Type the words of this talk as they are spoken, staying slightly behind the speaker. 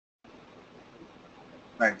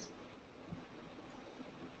Right.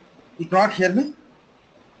 You cannot hear me?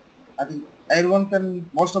 I think everyone can,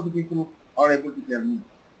 most of the people are able to hear me.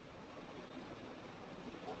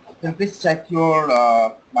 Can please check your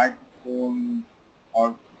microphone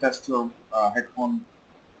or test your headphone.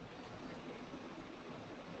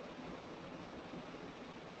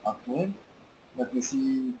 Okay. Let me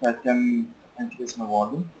see if I can increase my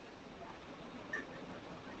volume.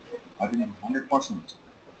 I think 100%.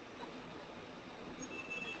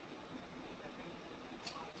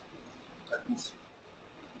 Let me see.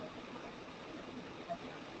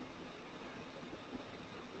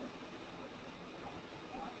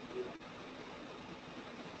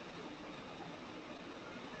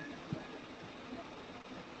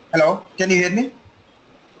 Hello, can you hear me?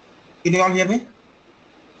 Can you all hear me?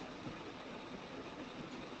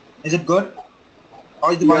 Is it good?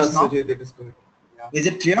 How is the voice Yes, now? Sajid, it is good. Yeah. Is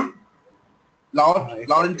it clear? Loud and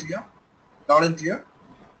Exactly. clear? Loud and clear?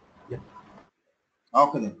 Yeah.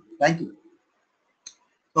 Okay then, thank you.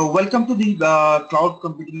 So welcome to the cloud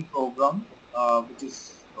computing program, which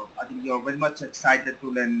is, I think you're very much excited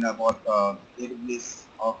to learn about AWS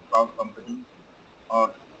or cloud computing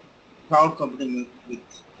or cloud computing with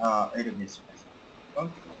AWS.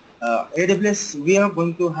 AWS, we are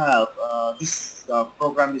going to have, this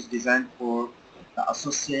program is designed for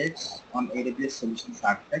associates on AWS Solutions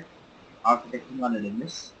Architecting on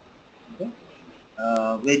AWS, okay?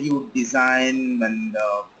 Where you design and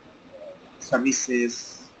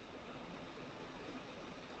services.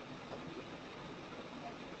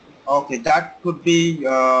 Okay, that could be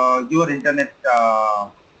your internet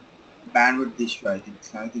bandwidth issue. I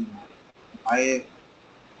think. I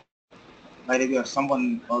by the way,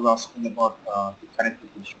 someone was asking about the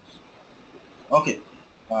connectivity issues. Okay,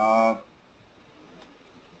 uh,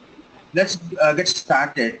 let's get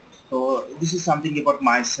started. So this is something about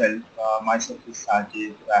myself. Myself is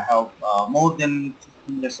Sajid. I have more than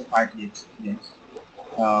 15 years of IT experience,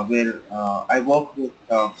 where I work with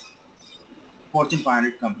Fortune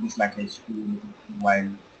 500 companies like HP,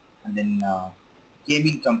 Mobile, and then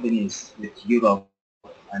gaming companies with Europe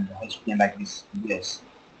and HP and like this US.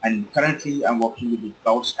 And currently, I'm working with the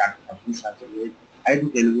cloud stack companies as well. I do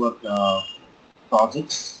deliver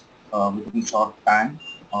projects within short time,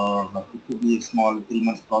 or it could be a small 3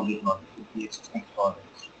 month project, or it could be a 6 month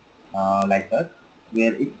project, like that,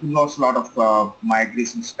 where it involves a lot of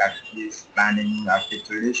migration strategies, planning,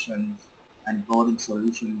 architecture relations, and providing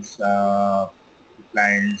solutions to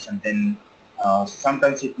clients, and then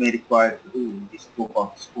sometimes it may require to do the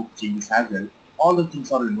scope changes as well. All the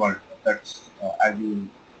things are involved. That's as you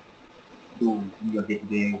do in your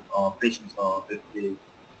day-to-day operations or day-to-day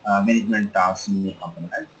management tasks in your company,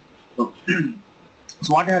 right? So,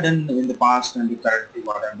 so what I have done in the past and currently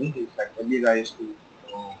what I'm doing is like earlier I used to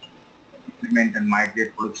uh, implement and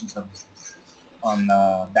migrate production services on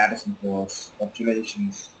data centers,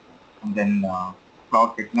 virtualizations, and then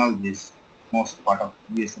cloud technologies, most part of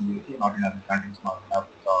US and UK, not in other countries, not in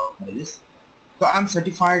Africa or Middle East. So I'm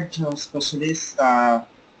certified specialist on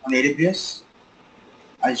AWS,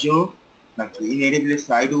 Azure. Like in AWS,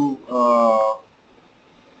 I do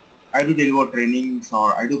deliver trainings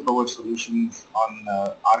or I do provide solutions on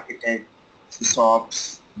architect,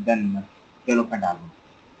 sysops, then development admin.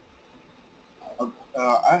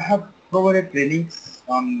 I have provided trainings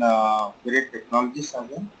on various technologies as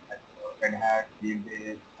well, like Red Hat,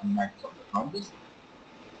 VMware, and Microsoft technologies.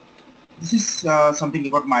 This is something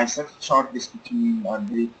about myself, short description,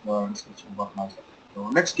 brief description about myself. So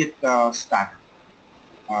let's get started.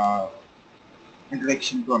 Uh,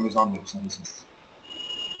 Introduction to Amazon Web Services.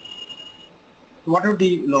 So what are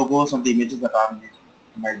the logos and the images that are made?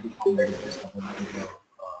 Might be from AWS or any other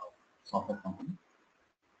software company.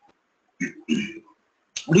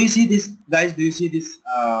 Do you see this, guys? Do you see this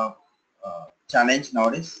challenge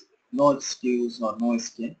nowadays? No excuse or no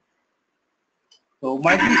escape. So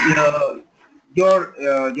might be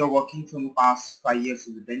you're working from the past 5 years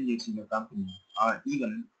to 10 years in your company, or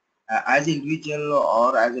even as an individual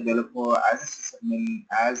or as a developer, as a sysadmin,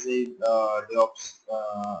 as a DevOps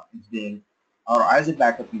engineer, or as a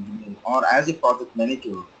backup engineer, or as a project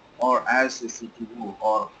manager, or as a CTO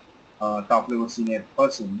or top level senior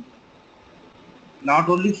person. Not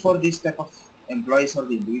only for this type of employees or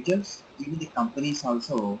the individuals, even the companies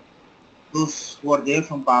also, those who are there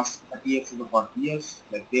from past 30 years to 40 years,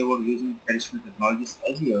 like they were using traditional technologies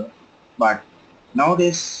earlier, but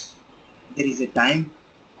nowadays there is a time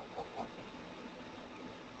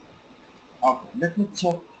of, let me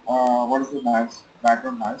check what is the noise,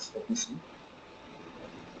 background noise, let me see,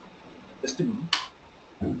 just a minute.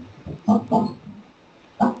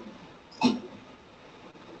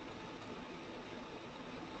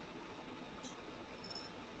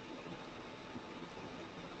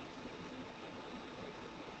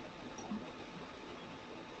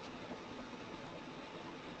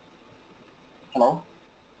 Hello.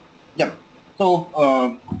 Yep.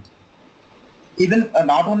 So even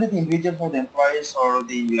not only the individual for the employees or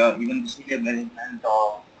the even the senior management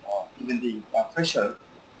or even the fresher,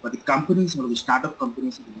 but the companies or the startup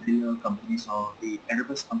companies or the millennial companies or the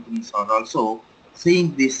enterprise companies are also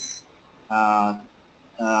seeing this uh,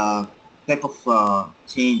 uh, type of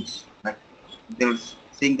change. Like they're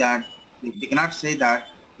saying that they cannot say that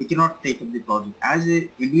we cannot take up the project as an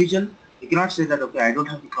individual. You cannot say that okay, I don't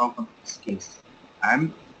have the cloud computing skills.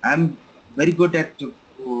 I'm very good at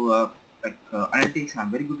analytics.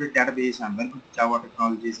 I'm very good at database. I'm very good at Java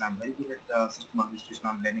technologies. I'm very good at system administration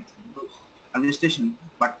on Linux administration.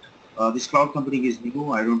 But this cloud computing is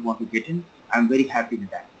new. I don't want to get in. I'm very happy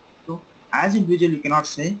with that. So as individual, you cannot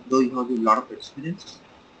say though you have a lot of experience.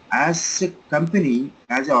 As a company,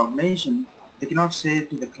 as an organization, they cannot say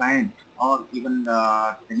to the client or even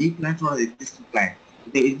to the new client or the existing client.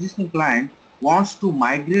 If the existing client wants to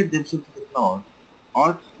migrate themselves to the cloud,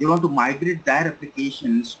 or they want to migrate their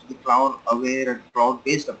applications to the cloud aware and cloud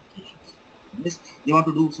based applications. This, they want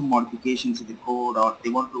to do some modifications in the code, or they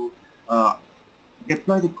want to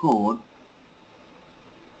deploy the code.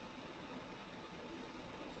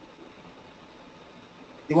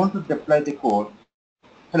 They want to deploy the code.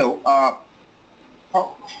 Hello.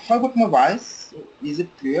 How about my voice? Is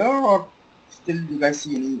it clear, or still you guys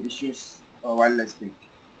see any issues while I speak?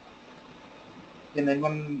 Can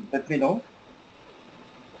anyone let me know?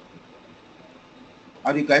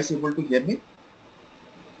 Are you guys able to hear me?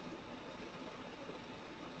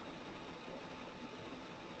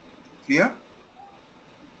 Clear?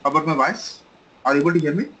 How about my voice? Are you able to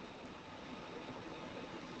hear me?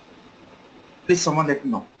 Please, someone let me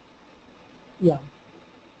know. Yeah.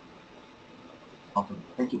 Okay,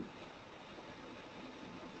 thank you.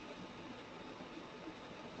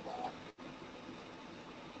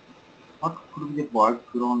 What could be the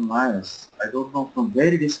background noise? I don't know from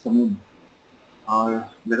where it is coming.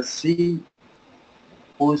 Let us see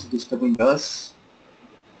who is disturbing us.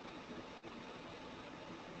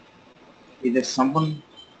 Is there someone?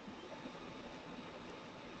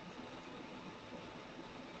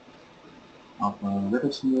 Let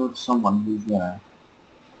us mute someone who is there.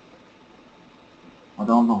 I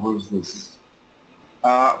don't know who is this.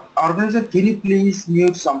 Organizer, can you please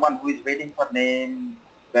mute someone who is waiting for name,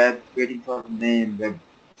 web, waiting for name, web,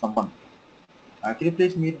 someone. Can you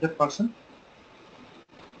please mute that person?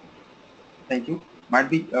 Thank you. Might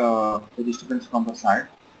be the disturbance from the side.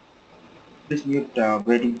 Please mute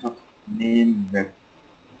waiting for name, web.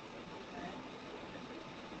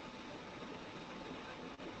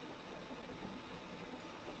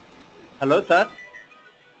 Hello, sir.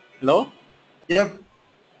 Hello. Yep,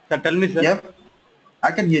 Sir, tell me, sir. yep,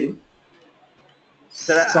 I can hear you.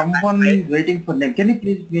 Sir, Someone waiting for name. Can you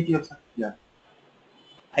please mute yourself? Yeah.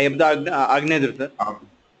 I am the Agnedur, sir. Okay.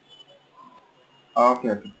 Okay.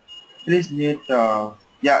 Okay. Please mute.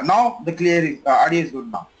 Yeah. Now the clear is, audio is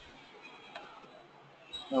good now.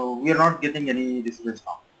 So we are not getting any disturbance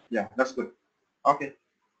now. Yeah, that's good. Okay.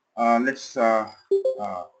 Let's uh,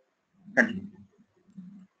 continue.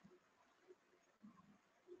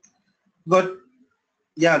 Good.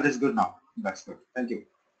 Yeah, that's good now. That's good. Thank you.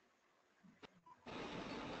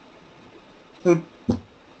 So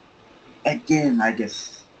again, I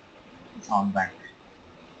guess sound back.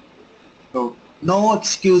 So no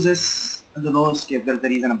excuses and no escape. That's the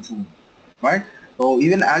reason I'm saying, right? So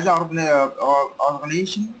even as an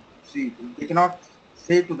organization, see, they cannot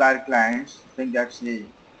say to their clients, saying that say,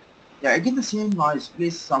 yeah, again the same noise.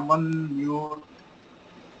 Please, someone mute.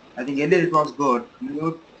 I think earlier it was good.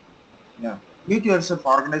 Mute. Yeah. Mute yourself,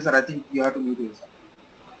 organizer. I think you have to mute yourself.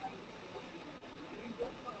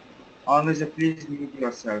 Organizer, please mute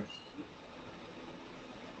yourself.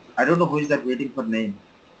 I don't know who is that waiting for name,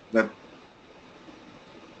 but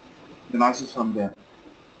the noise is from there.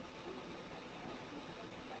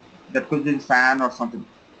 That could be the fan or something.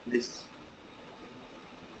 Please.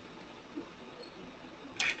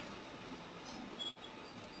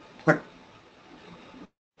 But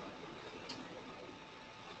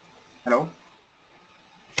hello.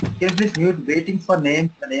 Can you please mute waiting for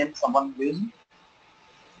name, the name someone using?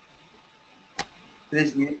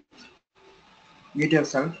 Please mute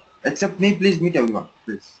yourself. Except me, please mute everyone,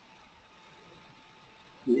 please.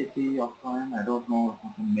 AP offline, I don't know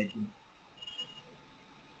what I'm making.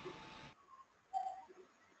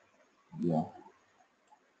 Yeah,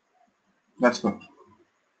 that's good.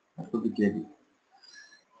 That could be KB.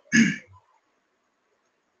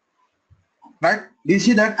 Right? Do you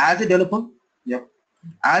see that as a developer? Yep.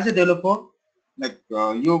 As a developer, like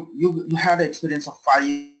you had an experience of 5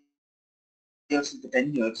 years to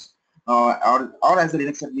 10 years, but or as a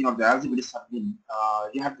Linux admin or as a Windows admin,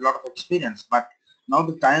 you have a lot of experience, but now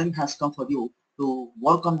the time has come for you to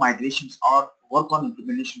work on migrations or work on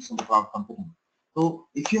implementations in the cloud computing. So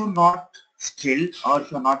if you're not skilled or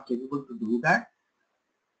if you're not capable to do that,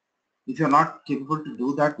 if you're not capable to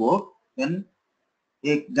do that work, then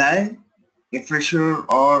a guy, a fresher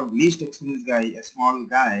or least experienced guy, a small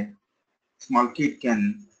guy, small kid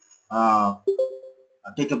can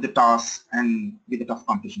take up the task and be the tough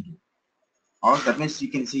competition to. Or that means you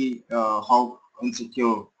can see how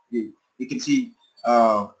insecure you can see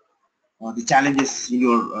the challenges in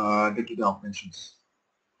your day-to-day operations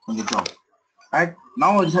on the job. Right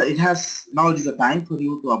now, now it is a time for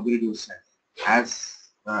you to upgrade yourself as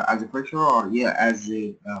a fresher or yeah as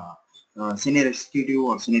a senior executive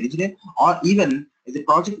or senior engineer or even as a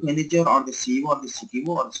project manager or the CEO or the CTO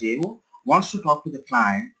or the CAO wants to talk to the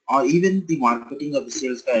client or even the marketing or the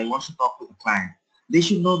sales guy wants to talk to the client. They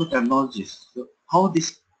should know the technologies. So how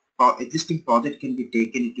this existing project can be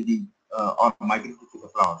taken into the or migrated to the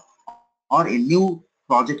cloud or a new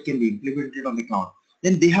project can be implemented on the cloud.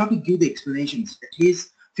 Then they have to give the explanations. At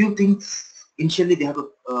least few things initially they have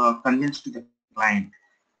to convince to the client.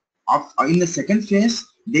 In the second phase,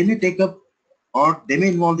 they may take up or they may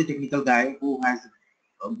involve the technical guy who has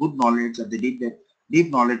good knowledge or the deep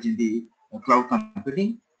knowledge in the cloud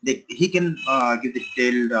computing. He can give the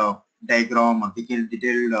detailed diagram or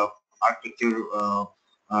detailed architecture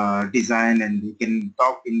design, and he can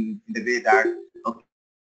talk in the way that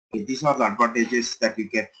okay, these are the advantages that you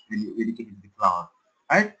get when you get into the cloud,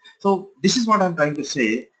 right? So this is what I'm trying to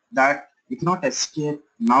say, that you cannot escape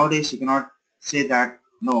nowadays. You cannot say that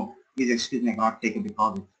no, please excuse me, I cannot take up the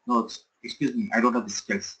project. No, excuse me, I don't have the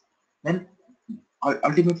skills. Then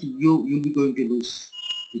ultimately you'll be going to lose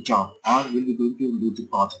the job or you'll be going to lose the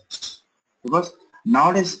project, because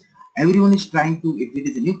nowadays everyone is trying to, if it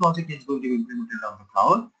is a new project, it's going to be implemented on the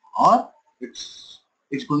cloud or it's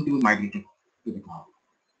going to be migrated to the cloud.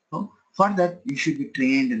 So for that you should be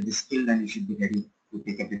trained and be skilled and you should be ready to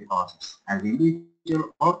take up the process as an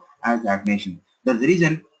individual or as an organization. That's the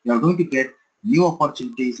reason you are going to get new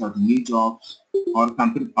opportunities or the new jobs, or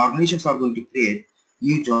organizations are going to create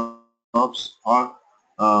new jobs, or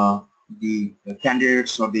the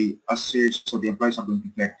candidates or the associates or the employees are going to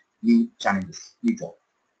get new challenges, new jobs.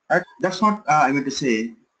 Right? That's what I mean to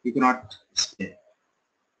say. You cannot escape.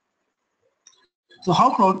 So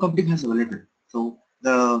how cloud computing has evolved? So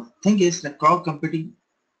the thing is that cloud computing,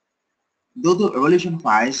 though the evolution of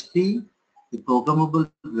ISP, the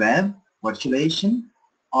programmable web, virtualization,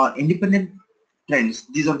 or independent trends,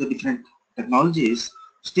 these are the different technologies,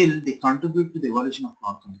 still they contribute to the evolution of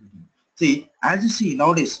cloud computing. See, as you see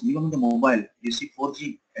nowadays, even in the mobile, you see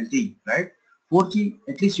 4G LTE, right? 4G,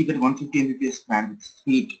 at least you get 150 Mbps bandwidth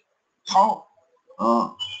speed. How uh,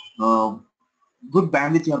 uh, good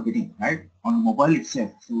bandwidth you are getting, right, on mobile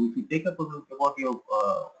itself. So if you take up about your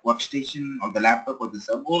workstation or the laptop or the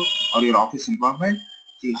server or your office environment,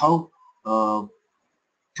 see how uh,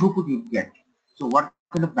 throughput you get. So what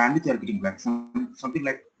kind of bandwidth you are getting back? Something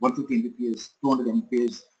like 150 Mbps, 200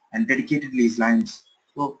 Mbps, and dedicated lease lines.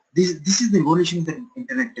 So this is the evolution in the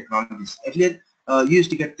internet technologies. Earlier, you used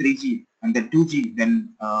to get 3G and then 2G,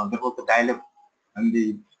 then there was the dial-up and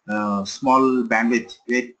the small bandwidth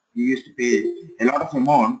where you used to pay a lot of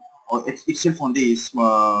amount or itself on the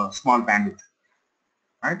small bandwidth.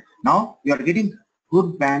 Right now, you are getting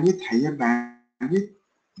good bandwidth, higher bandwidth,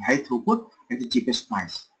 high throughput at the cheapest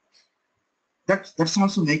price. That's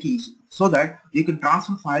also making so that you can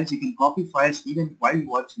transfer files, you can copy files even while you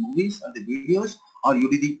watch movies or the videos, or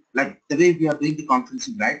you do the like the way we are doing the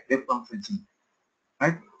conferencing, right? Web conferencing,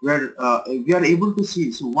 right? Where we are able to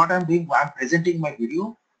see. So what I'm doing, I'm presenting my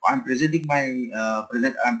video, I'm presenting my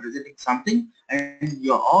I'm presenting something, and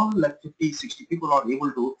you're all like 50, 60 people are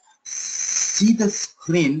able to see the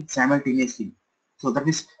screen simultaneously. So that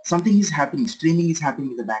means something is happening, streaming is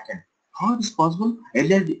happening in the backend. How it is possible?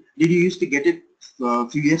 Earlier, did you used to get it a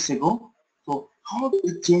few years ago? So how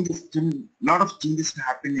the changes, a lot of changes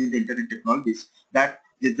happen in the internet technologies, that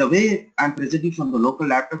the way I'm presenting from the local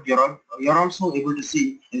laptop, you're also able to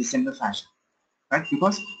see in a similar fashion, right?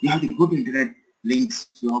 Because you have the good internet links,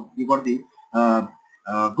 you got the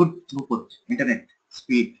good throughput internet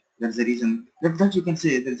speed. That's the reason that you can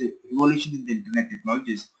say there's a evolution in the internet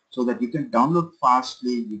technologies, so that you can download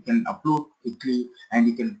fastly, you can upload quickly, and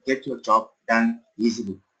you can get your job done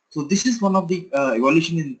easily. So this is one of the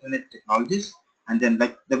evolution in internet technologies. And then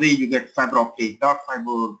like the way you get fiber optic, dark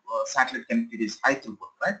fiber, satellite connectivity is high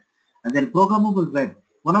throughput, right? And then programmable web.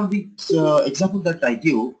 One of the examples that I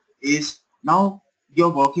give is, now you're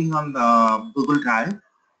working on Google Drive,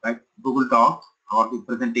 right? Google Doc, or the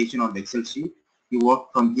presentation or the Excel sheet. You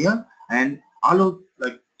work from here, and all of,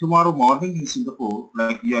 like tomorrow morning in Singapore,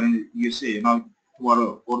 like you are in USA, now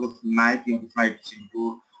tomorrow or the night you have to fly to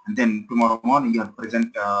Singapore, and then tomorrow morning you have to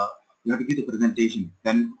present, you have to give the presentation.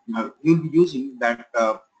 Then you'll be using that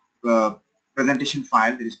uh, presentation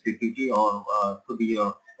file, that is PPT, or could be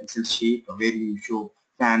your Excel sheet, where you show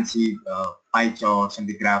fancy pie charts and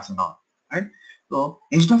the graphs and all, right? So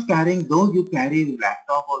instead of carrying, though you carry the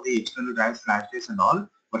laptop or the external drives, flash disks and all,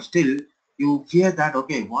 but still you fear that,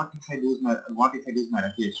 okay, what if I lose my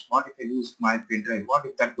luggage? What if I lose my pen drive? What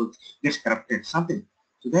if that gets corrupted? Something.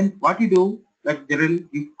 So then what you do, like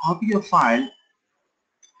you copy your file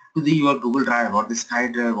to the your Google Drive or the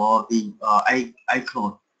SkyDrive or the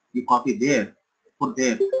iCloud. You copy there, put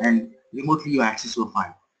there, and remotely you access your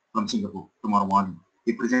file from Singapore tomorrow morning.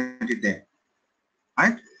 You present it there,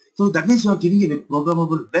 right? So that means you are giving a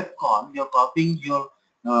programmable web call. You are copying your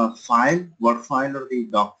file, Word file or the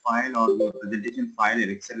doc file or your presentation file or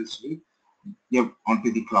Excel sheet, you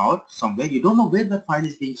onto the cloud somewhere. You don't know where that file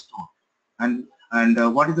is being stored, and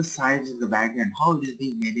what is the size of the backend, how it is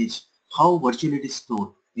being managed, how virtually it is stored,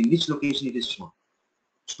 in which location it is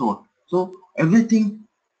stored. So everything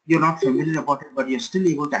you're not familiar about it, but you're still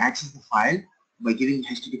able to access the file by giving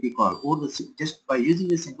HTTP call, or just by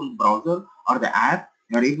using a simple browser or the app,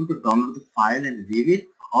 you're able to download the file and view it,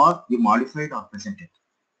 or you modify it or present it.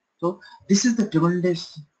 So this is the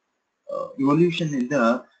tremendous evolution in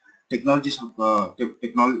the technologies of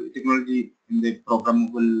technology in the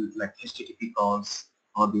programmable, like HTTP calls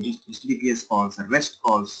or the HTTPS calls and REST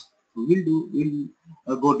calls. So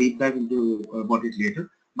we'll go deep dive into about it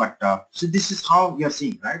later. But so this is how we are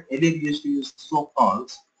seeing, right? Earlier we used to use SOAP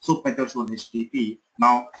calls, SOAP methods for HTTP.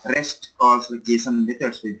 Now REST calls like JSON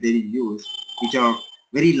methods with very used, which are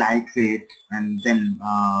very lightweight and then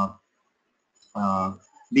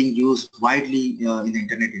being used widely in the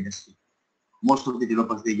internet industry. Most of the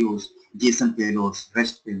developers, they use JSON payloads,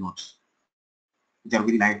 REST payloads, which are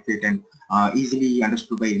very lightweight and easily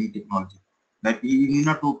understood by any technology. That you need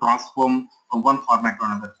not to transform from one format to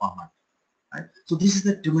another format. Right? So this is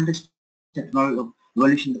the tremendous technology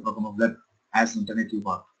evolution in the program of web as internet you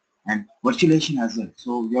got, and virtualization as well.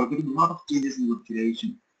 So you are getting a lot of changes in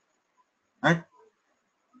virtualization. Right?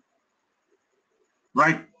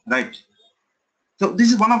 Right. So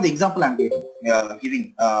this is one of the example I'm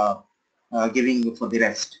giving for the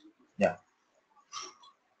rest. Yeah.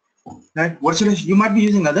 Right. Virtualization, you might be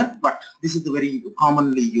using other, but this is the very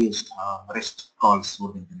commonly used REST calls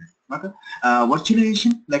for the internet. Okay.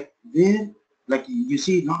 Virtualization, like you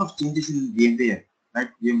see a lot of changes in VMware, right?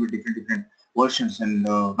 VMware different versions, and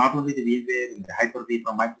not only the VMware, in the Hyper-V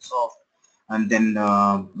from Microsoft, and then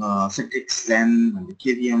Citrix, Zen, and the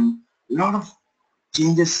KVM. A lot of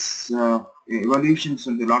changes, evolutions,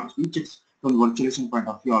 and a lot of features from virtualization point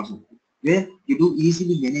of view also, where you do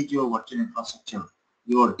easily manage your virtual infrastructure,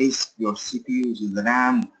 your disk, your CPUs, the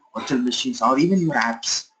RAM, virtual machines, or even your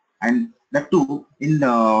apps, and that too in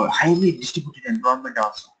highly distributed environment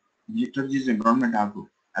also, heterogeneous environment also,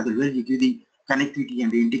 as well you give the connectivity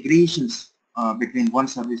and the integrations between one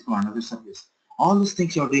service to another service. All those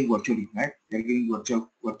things you're doing virtually, right? You're doing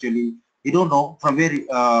virtually. You don't know from where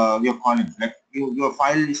you're calling. Like your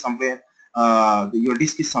file is somewhere, your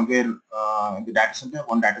disk is somewhere in the data center,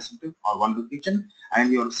 one data center or one location,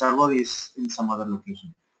 and your server is in some other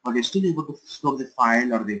location. But you're still able to store the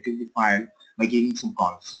file or retrieve the file by giving some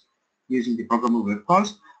calls using the programmable web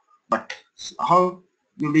calls. But how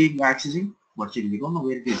you're doing accessing virtually? You don't know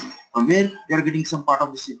where it is. From where you're getting some part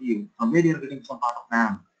of the CPU, from where you're getting some part of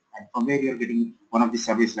RAM, and from where you're getting one of the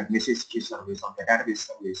service like message queue service or the database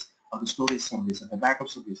service or the storage service or the backup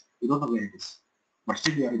service. You don't know where it is, but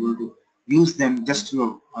still you are able to use them just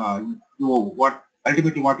to what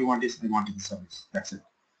ultimately what you want is I want the service. That's it.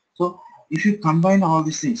 So if you combine all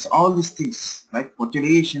these things like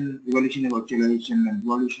virtualization, evolution in virtualization, and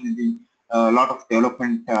evolution in the lot of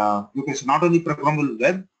development, you can say not only programmable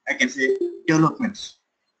web, I can say developments,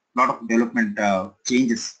 lot of development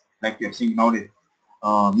changes like you're seeing nowadays,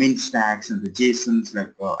 main stacks and the JSONs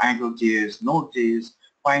like AngularJS, Node.js,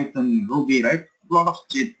 Python, Ruby, right? Lot of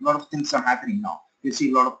things are happening now. You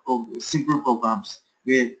see a lot of simple programs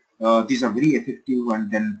where these are very effective and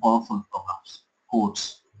then powerful programs,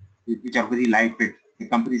 codes, which are very lightweight. The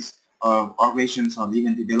companies, organizations, or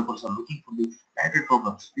even the developers are looking for the lightweight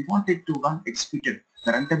programs. We want it to run executed.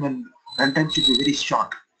 The runtime should be very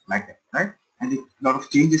short, like that, right? And a lot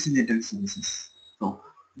of changes in the internet services. So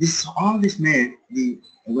all this made the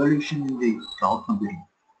evolution in the cloud computing,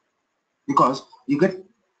 because you get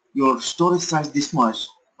your storage size this much,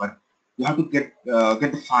 but you have to get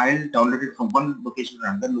the file downloaded from one location to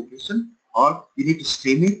another location, or you need to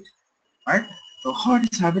stream it, right? So how it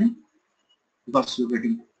is happening? Because you're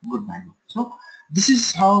getting good bandwidth. So this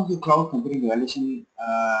is how the cloud computing evaluation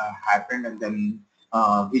happened, and then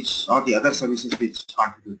which are the other services which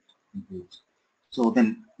contribute into it. So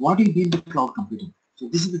then what do you mean by cloud computing? So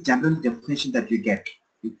this is the general definition that you get.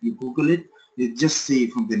 If you Google it, you just see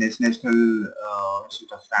from the National Institute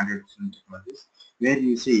of Standards and Technologies, where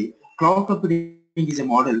you see cloud computing is a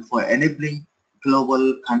model for enabling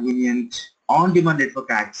global, convenient, on-demand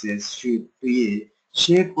network access to a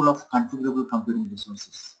shared pool of configurable computing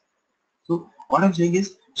resources. So what I'm saying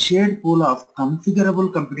is shared pool of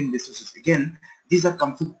configurable computing resources. Again, these are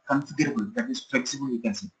configurable, that is flexible, you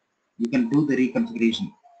can say. You can do the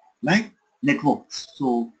reconfiguration. Like networks.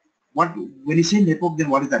 So what when you say network, then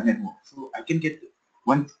what is that network? So I can get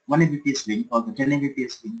one Mbps link, or the 10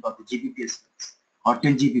 Mbps link, or the Gbps links, or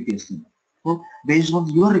 10 Gbps link. So based on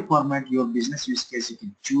your requirement, your business use case, you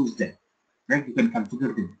can choose them, right? You can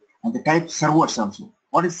configure them. And the type servers also.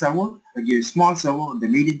 What is server? Like a small server, the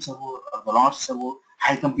medium server, or the large server,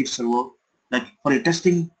 high compute server. Like for a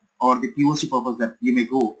testing or the POC purpose, that you may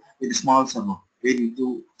go with a small server where you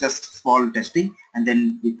do just small testing and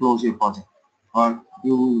then you close your project, or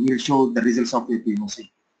you will show the results of your POC.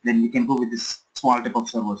 Then you can go with this small type of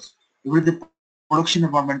servers. With the production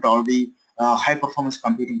environment or the high performance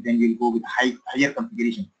computing, then you'll go with higher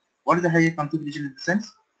configuration. What is the higher configuration in the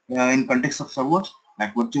sense? In context of servers,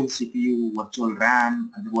 like virtual CPU, virtual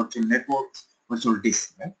RAM, and the virtual networks, virtual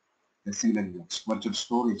disk, right? The similar units, virtual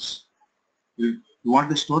storage. You want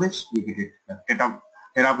the storage, you get it.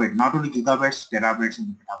 Terabyte, not only gigabytes, terabytes and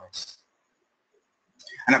petabytes.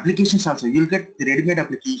 And applications also, you'll get the ready-made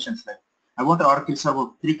applications like I want an Oracle server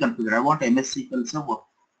pre-configured, I want a MS SQL server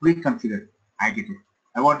pre-configured, I get it.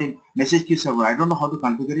 I want a message queue server, I don't know how to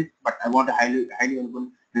configure it, but I want a highly available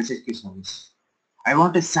message queue service. I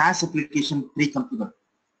want a SaaS application pre-configured,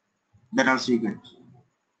 that also you get.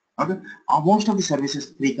 Okay, most of the services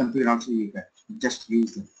pre-configured also you get, just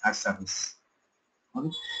use them as service. Okay,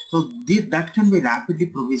 so that can be rapidly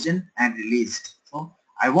provisioned and released. So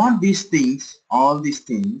I want these things, all these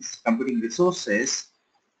things, computing resources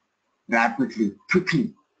rapidly,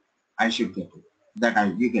 quickly. I should get it.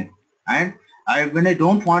 That you get. And when I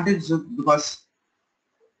don't want it, so because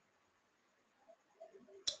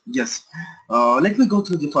yes, let me go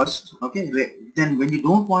through the first. Okay, then when you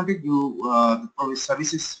don't want it, the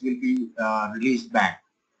services will be released back.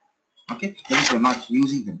 Okay, that is you're not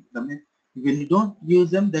using them. When you don't use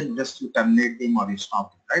them, then just you terminate them or you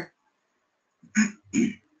stop them,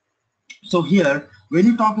 right? So here, when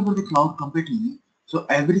you talk about the cloud computing, so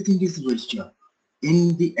everything is virtual.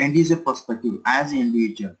 In the end user perspective, as an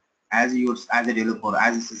individual, as a developer,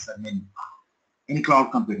 as a sysadmin, in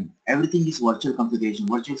cloud computing, everything is virtual configuration,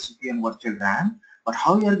 virtual CPU and virtual RAM. But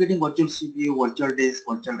how you are getting virtual CPU, virtual disk,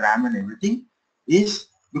 virtual RAM and everything is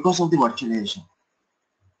because of the virtualization.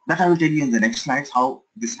 That I will tell you in the next slides how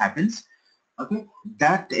this happens. Okay,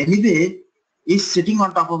 that anyway is sitting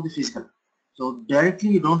on top of the physical. So directly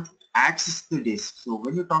you don't access the disk. So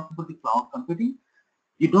when you talk about the cloud computing,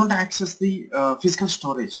 you don't access the physical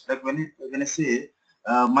storage. Like when I say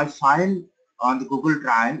my file on the Google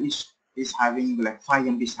Drive is having like 5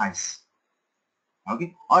 MB size,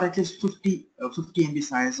 okay, or at least 50 MB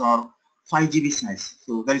size or 5 GB size.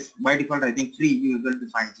 So that is by default. I think 3 you will get the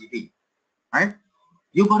 5 GB, right?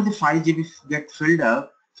 You got the 5 GB get filled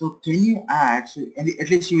up. So can you add? So at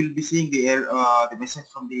least you will be seeing the message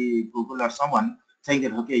from the Google or someone saying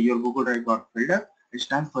that okay, your Google Drive got filled up. It's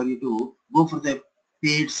time for you to go for the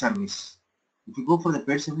paid service. If you go for the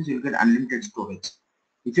paid service, you'll get unlimited storage.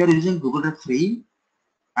 If you are using Google Drive free,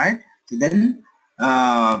 right? So then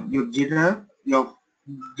your Jira,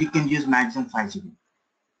 you can use maximum 5 GB.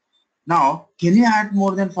 Now, can you add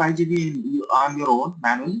more than 5 GB on your own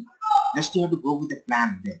manually? Just you have to go with the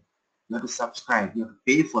plan there. You have to subscribe. You have to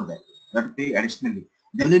pay for that. You have to pay additionally.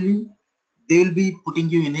 Then they will be putting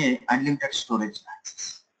you in a unlimited storage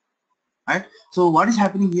access. Right? So what is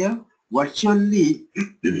happening here? Virtually,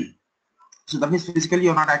 so that means physically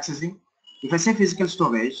you're not accessing. If I say physical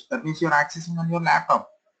storage, that means you're accessing on your laptop,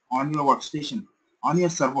 on your workstation, on your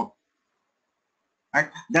server. Right?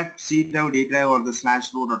 That C drive, D drive, or the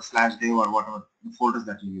slash root or slash div or whatever the folders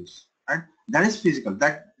that you use, right? That is physical.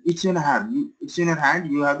 That it's in your hand. It's in your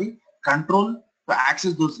hand. You have the control to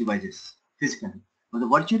access those devices physically. But the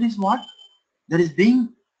virtual is what? That is being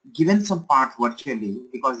given some part virtually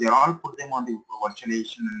because they all put them on the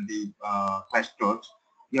virtualization and the flash storage.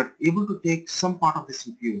 You are able to take some part of the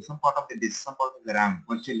CPU, some part of the disk, some part of the RAM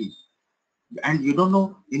virtually, and you don't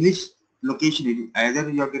know in which location it is. Either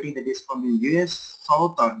you are getting the disk from the US,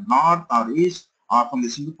 south or north or east or from the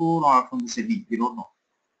Singapore or from the Sydney. We don't know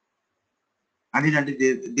until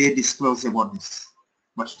they disclose about this.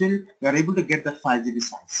 But still, we are able to get that 5 GB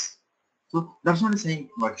size. So that's what I'm saying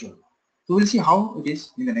virtual. So we'll see how it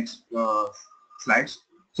is in the next slides.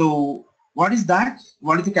 So what is that?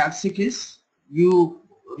 What is the characteristic is? You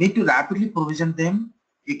need to rapidly provision them.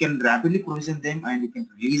 You can rapidly provision them and you can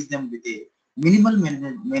release them with a minimal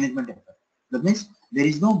management effort. That means there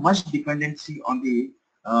is no much dependency on the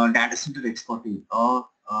data center expertise or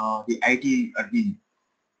the IT admin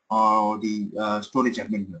or the storage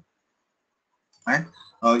admin here. Right?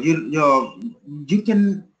 You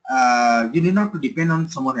can you need not to depend on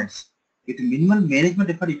someone else. With minimal management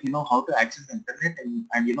effort, if you know how to access the internet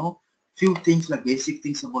and you know few things like basic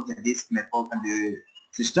things about the disk network and the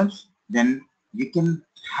systems, then you can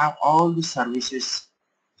have all the services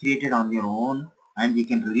created on your own and you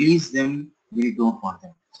can release them when you don't want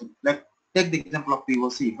them. So like take the example of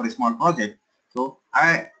POC for a small project. So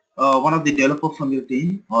I one of the developer from your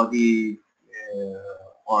team or the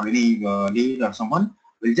or any lead or someone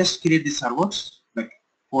will just create the servers like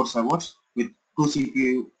 4 servers with 2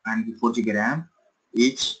 CPU and 4 GB RAM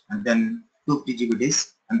each, and then 250 GB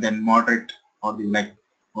disk, and then moderate or the like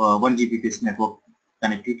 1 Gbps network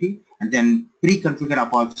connectivity, and then pre-configured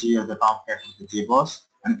Apache or the Tomcat with the JBoss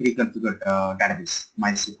and pre-configured database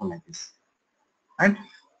MySQL like this, and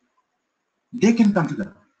they can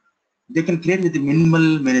configure. They can create with the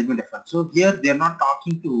minimal management effort. So here they are not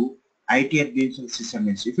talking to IT admins or system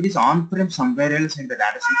admins. If it is on-prem somewhere else in the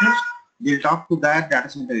data centers, they'll talk to that data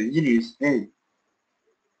center engineers. Hey,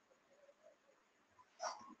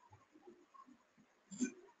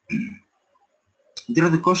 there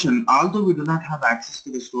is the question. Although we do not have access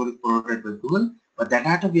to the storage provided by Google, but the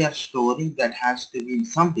data we are storing that has to be in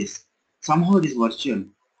some disk. Somehow it is virtual.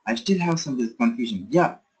 I still have some confusion.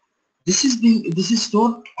 Yeah, this is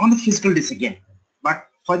stored on the physical disk again, but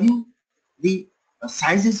for you the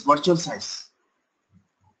size is virtual size,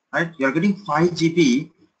 right? You're getting 5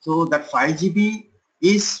 GB, so that 5 GB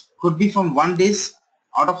is could be from one disk.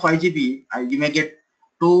 Out of 5 GB you may get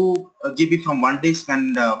 2 GB from one disk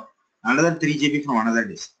and another 3 GB from another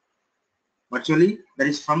disk. Virtually that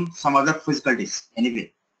is from some other physical disk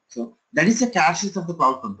anyway. So that is the characteristics of the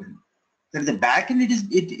cloud computing. So the backend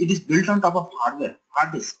it is built on top of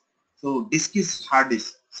hard disk. So disk is hard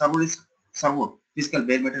disk, server is server, physical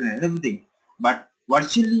bare metal and everything. But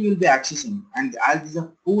virtually you will be accessing, and as these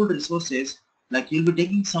are pooled resources, like you'll be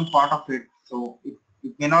taking some part of it. So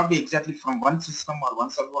it may not be exactly from one system or one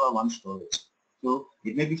server or one storage. So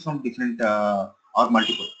it may be from different or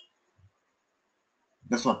multiple.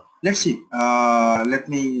 That's what. Let's see. Let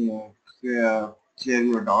me clear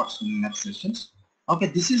your doubts in next sessions. Okay,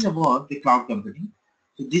 this is about the cloud computing.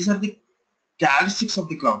 So these are the characteristics of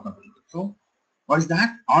the cloud computing. So what is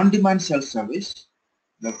that? On-demand self-service.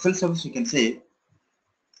 The self-service you can say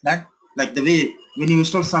that like the way when you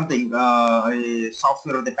install something, a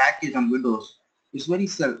software or the package on Windows, it's very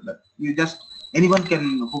self. You just anyone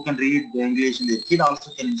can who can read the English and the kid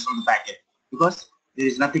also can install the package because there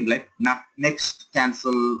is nothing like next,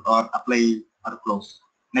 cancel or apply or close.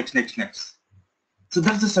 Next. So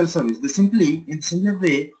that's the self-service. The simply in similar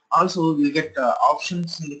way also you'll get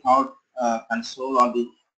options in the cloud console or the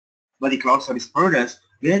by the cloud service providers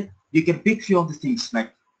where you can pick few of the things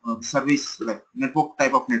like service like network,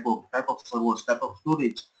 type of servers, type of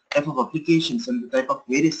storage, type of applications, and the type of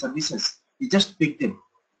various services. You just pick them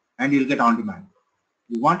and you'll get on demand.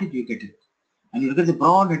 You want it, you get it. And you get the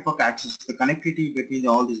broad network access, the connectivity between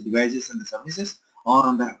all these devices and the services or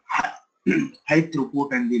on the high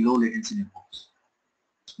throughput and the low latency networks.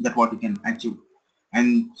 That's what you can achieve.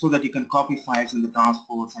 And so that you can copy files in the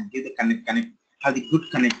transports and give the have the good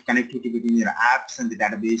connectivity between your apps and the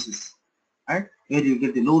databases, right? Where you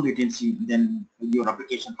get the low latency, then your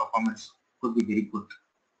application performance could be very good,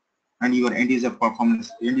 and your end user performance,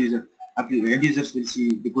 end users will see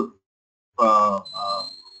the good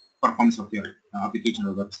performance of your application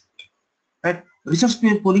or website. Right? Resource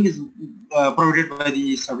pooling is provided by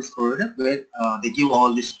the service provider where they give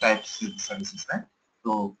all these types of services, right?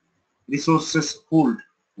 So resources pooled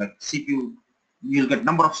like CPU, you'll get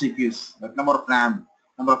number of CPUs, like number of RAM,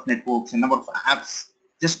 number of networks, and number of apps.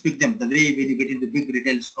 Just pick them. The way when you get into big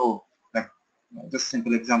retail store, like just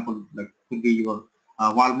simple example, like could be your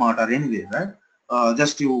Walmart or anywhere, right?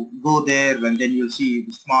 Just you go there and then you'll see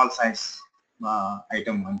the small size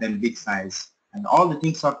item and then big size, and all the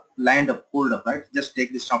things are lined up, pulled up, right? Just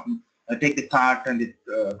take the shopping, take the cart and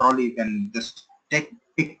the trolley, you can just pick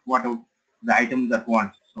whatever the item that you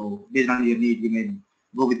want. So based on your need, you may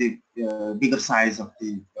go with the bigger size of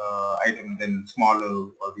the item than smaller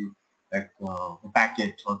or the like the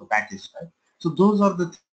package or the package, right? So those are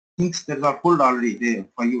the things that are pulled already there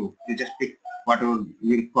for you. You just pick whatever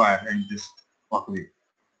you require and just walk away,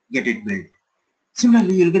 get it built.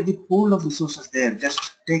 Similarly, you'll get the pool of resources there. Just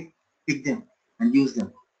pick them and use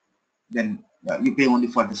them. Then you pay only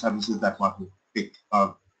for the services that what you pick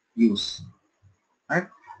or use. Right?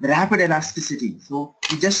 The rapid elasticity. So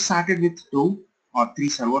you just started with 2 or 3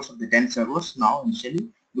 servers of the 10 servers now initially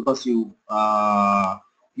because you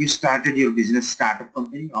started your business startup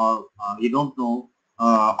company, or you don't know,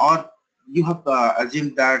 or you have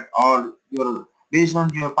assumed that, or your based on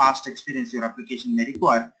your past experience your application may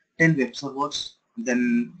require 10 web servers,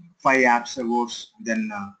 then 5 app servers, then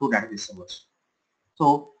 2 database servers.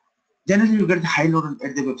 So generally you get the high load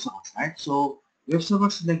at the web servers, right? So web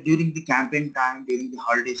servers, like during the campaign time, during the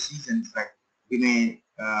holiday seasons, like you may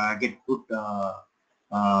get good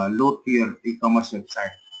load to your e-commerce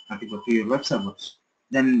website, to your web servers.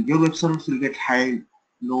 Then your web servers will get high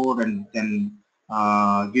load, and then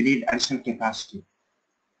you need additional capacity.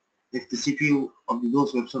 If the CPU of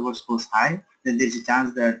those web servers goes high, then there is a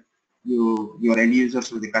chance that your end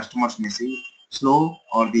users or the customers may see slow,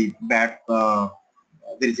 or the bad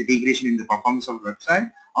there is a degradation in the performance of the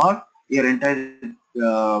website, or your entire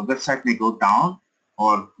website may go down,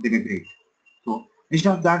 or they may break. So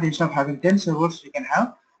instead of that, instead of having 10 servers, you can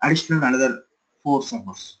have additional another 4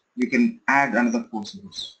 servers. You can add another 4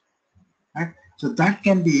 servers. Right? So that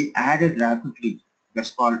can be added rapidly.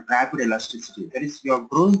 That's called rapid elasticity. That is, you are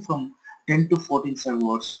growing from 10 to 14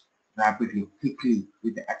 servers rapidly, quickly,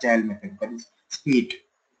 with the agile method. That is speed.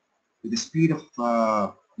 With the speed of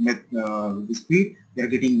with the speed, they are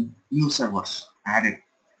getting new servers added.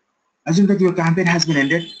 Assume that your campaign has been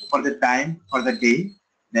ended for the time, for the day,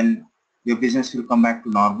 then your business will come back to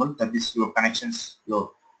normal. That is, your connections,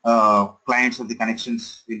 your clients of the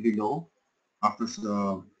connections will be low after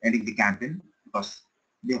ending the campaign, because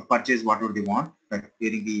they have purchased whatever they want, like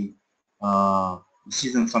during the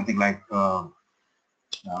season, something like uh,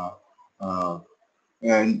 uh,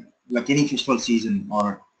 like any festival season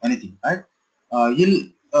or anything, right? You'll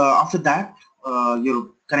after that your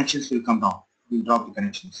connections will come down. You'll drop the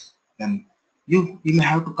connections. Then you may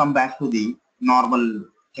have to come back to the normal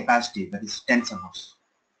capacity, that is 10 servers.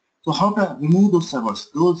 So how to remove those servers?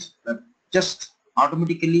 Those just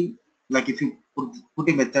automatically, like if you put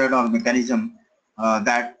a method or mechanism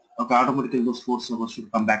that okay, automatically those 4 servers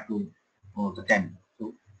should come back to the 10.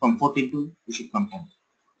 So from 14 to you should come 10.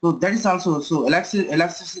 So that is also, so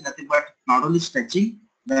elasticity is nothing but not only stretching,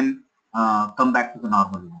 then come back to the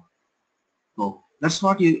normal level. So that's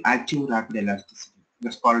what you achieve rapid elasticity.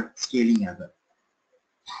 That's called scaling error.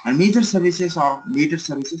 And major services or meter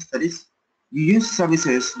services, that is, you use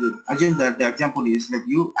services. Assume that the example is like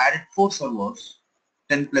you added 4 servers,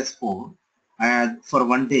 10 plus 4, and for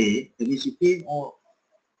one day, that means you pay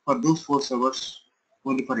for those 4 servers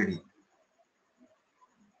only for a day,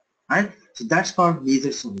 right? So that's called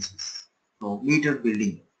major services. So meter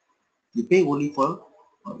building, you pay only for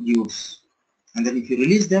use, and then if you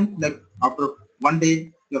release them, like after one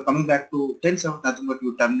day, you're coming back to 10 servers, nothing but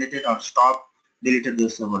you terminated or stopped, deleted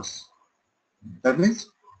those servers. That means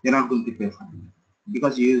you're not going to pay for it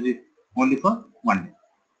because you use it only for one day.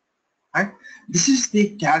 Right? This is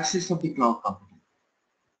the characteristics of the cloud computing.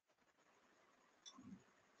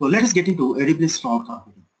 So let us get into AWS cloud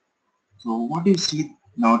computing. So what do you see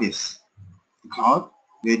nowadays? The cloud,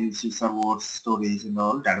 where you see servers, storage, and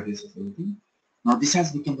all databases, everything. Now this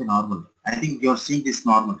has become the normal. I think you're seeing this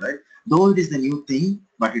normal, right? Though it is the new thing,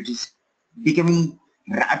 but it is becoming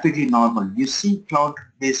rapidly normal. You see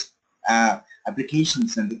cloud-based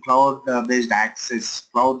applications and the cloud-based access,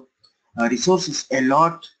 cloud resources a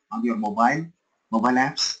lot on your mobile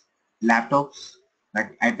apps, laptops,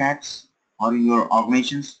 like iPads, or in your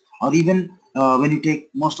organizations, or even when you take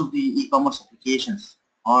most of the e-commerce applications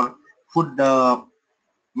or food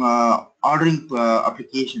ordering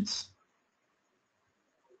applications.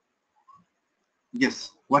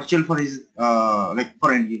 Yes, virtual for is like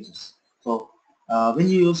for end users. So when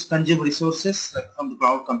you use consume resources like from the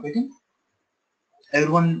cloud computing,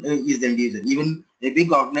 everyone is the end user. Even a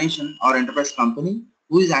big organization or enterprise company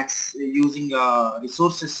who is using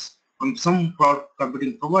resources from some cloud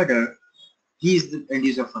computing provider, he is the end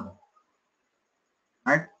user for them,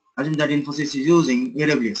 right? Assume that Infosys is using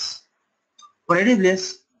AWS. For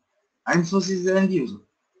AWS, Infosys is the end user.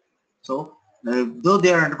 So though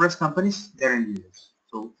they are enterprise companies, they are end users.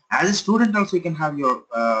 So as a student also you can have your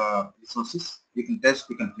resources, you can test,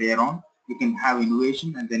 you can play around, you can have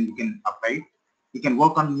innovation, and then you can apply it. You can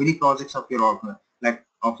work on many projects of your like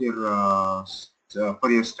of your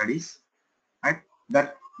for your studies, right?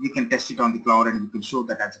 That you can test it on the cloud and you can show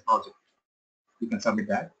that as a project. You can submit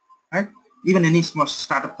that, right? Even any small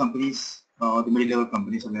startup companies, the middle-level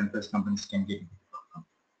companies or the enterprise companies can get into cloud.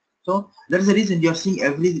 So that is the reason you are seeing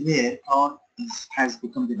everywhere cloud has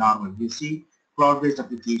become the normal. You see cloud-based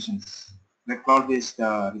applications, like cloud-based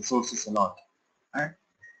resources a lot. Right?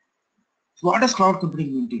 So what does cloud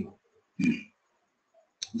computing mean to you?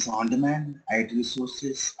 It's on-demand, IT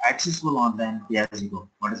resources, accessible online, pay as you go.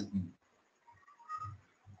 What does it mean?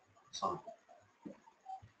 So,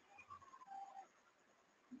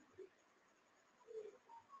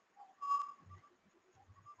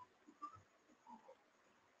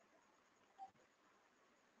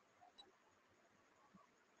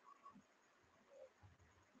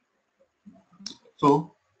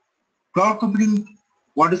 so cloud computing,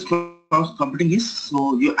 what is cloud computing is,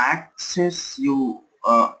 so you access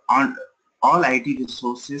on all IT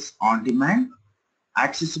resources on demand,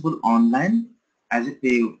 accessible online as a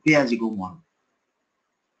pay as you go model.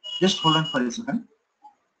 Just hold on for a second.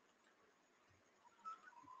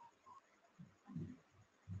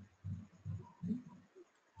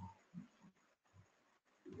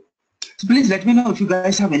 So please let me know if you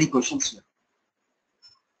guys have any questions here.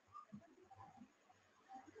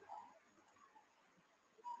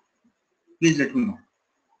 Please let me know.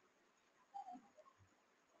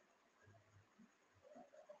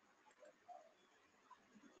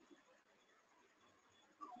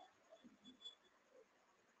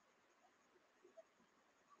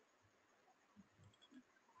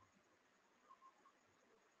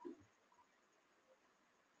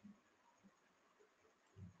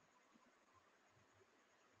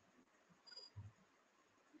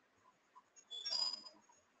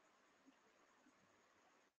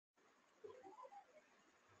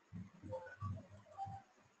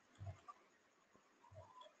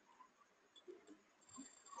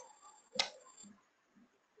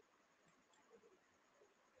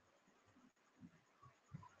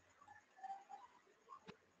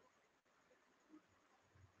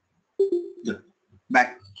 Good.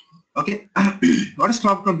 Back. Okay. What is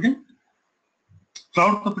cloud computing?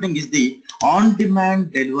 Cloud computing is the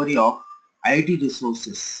on-demand delivery of IT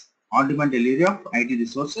resources, on-demand delivery of IT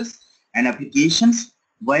resources and applications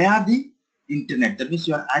via the internet. That means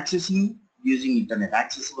you are accessing using internet,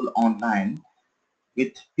 accessible online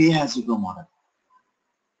with pay-as-you-go model.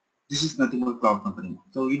 This is nothing but cloud computing.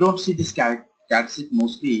 So you don't see this characteristic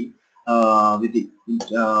mostly with the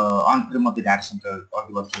on-prem of the data center or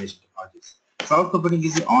the virtualization technologies. Cloud computing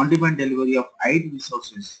is the on-demand delivery of IT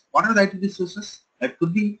resources. What are the IT resources? That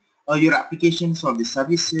could be your applications or the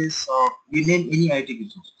services, or you name any IT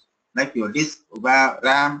resources, like your disk,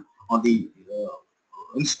 RAM, or the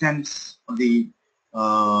instance, or the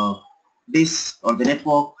uh, disk, or the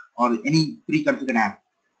network, or any pre-configured app,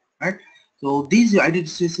 right? So these IT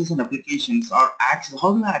resources and applications are access.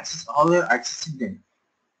 How do you access? How you are accessing them?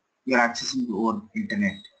 You are accessing over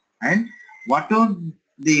internet, and what are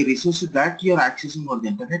the resources that you are accessing over the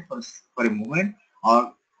internet for a moment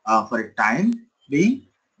or for a time being?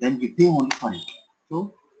 Then you pay only for it.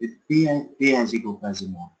 So it pay as you go as you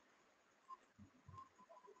want.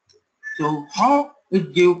 So how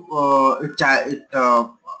it give uh,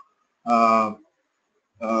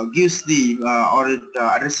 gives the or it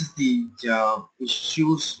addresses the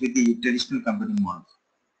issues with the traditional computing model.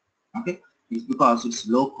 Okay, it's because it's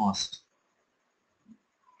low cost,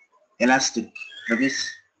 elastic. That is,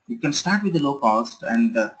 you can start with the low cost,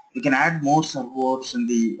 and you can add more servers and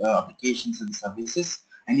the applications and services,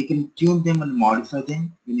 and you can tune them and modify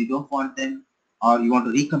them when you don't want them, or you want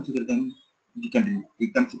to reconfigure them. You can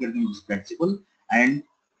reconfigure them. It's flexible and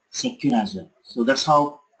secure as well. So that's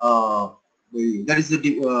how that is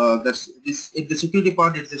that's this. If the security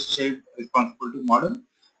part is the shared responsibility model,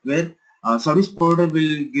 where service provider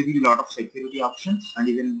will give you a lot of security options, and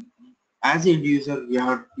even as an end user,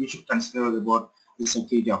 you should consider about the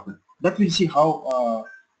security of it. That will see how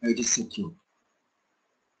it is secure.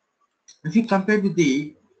 If you compare with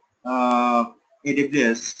the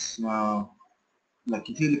AWS, like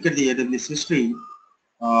if you look at the AWS history,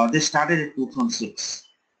 they started in 2006.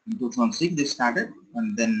 In 2006, they started,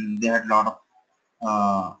 and then they had a lot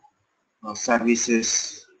of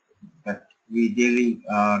services that we daily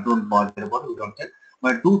don't bother about, we don't care.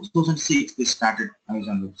 But 2006, they started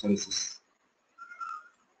Amazon Web Services.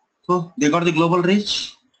 So they got the global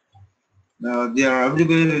reach. They are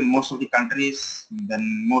everywhere in most of the countries.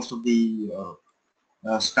 Then most of the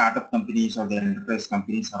startup companies or the enterprise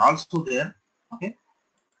companies are also there. Okay,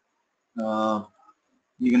 uh,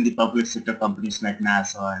 even the public sector companies like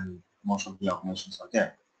NASA and most of the organizations are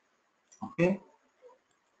there. Okay,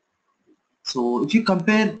 so if you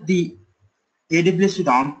compare the AWS with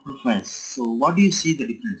on-premise, so what do you see the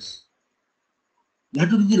difference? you have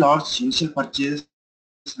to do the large initial purchase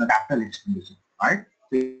and capital expenditure, right?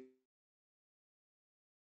 So it takes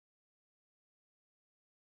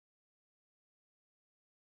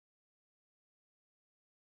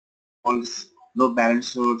a lot of time. All this low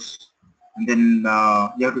balance sheets, and then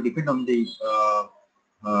you have to depend on the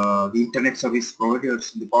internet service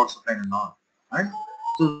providers, the power supply and all, right?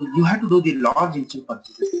 So you have to do the large initial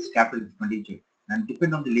purchases, capital expenditure, and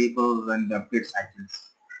depend on the labor and the upgrade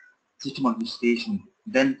cycles, system administration.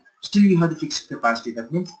 Then still you have the fixed capacity.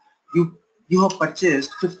 That means you you have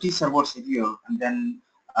purchased 50 servers a year, and then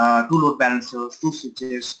two load balancers, two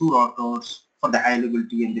switches, two routers for the high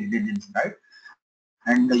availability and the redundancy, right?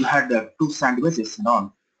 And you had two SAN devices and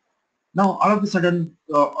all. Now all of a sudden,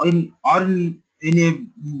 in a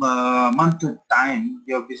month time,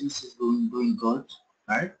 your business is doing good,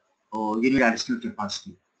 right? Or you need additional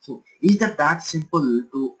capacity. So is that simple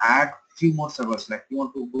to add few more servers? Like you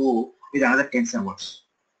want to go with another 10 servers.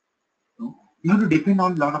 You have to depend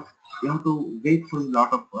on lot of, you have to wait for a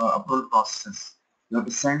lot of approval processes. You have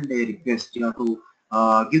to send a request. You have to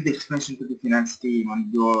give the explanation to the finance team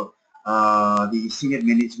and your the senior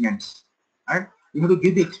management, right? You have to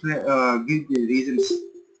give the reasons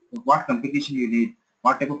of what configuration you need,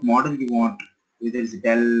 what type of model you want, whether it's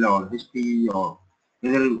Dell or HP, or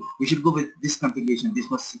whether we should go with this configuration, this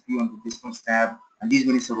much CPU and this much tab and these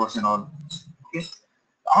many servers and all. Okay,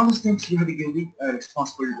 all those things you have to give the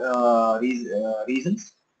responsible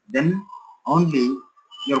reasons, then only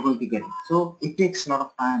you're going to get it. So it takes a lot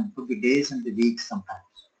of time, it could be days and the weeks sometimes.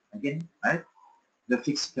 Again, right? The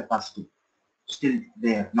fixed capacity still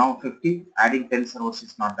there. Now 50, adding 10 servers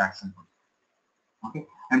is not that simple. Okay,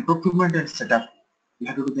 and procurement and setup, you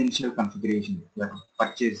have to do the initial configuration, you have to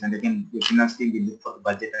purchase, and again your finance team will look for the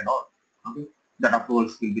budget and all. Okay, that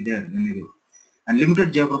approvals will be there anyway. And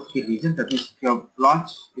limited geographical region, that means if you have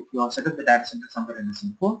launched, if you have set up the data center somewhere in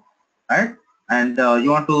Singapore, right, and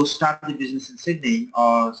you want to start the business in Sydney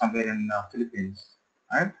or somewhere in Philippines,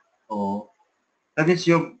 right? So that means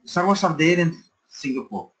your servers are there in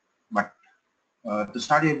Singapore, but to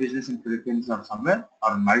start your business in Philippines or somewhere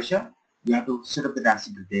or in Malaysia, you have to set up the data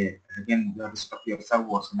center there. And again, you have to set up your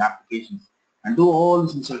servers and applications and do all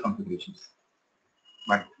these initial configurations.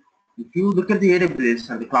 But if you look at the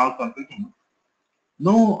AWS or the cloud computing,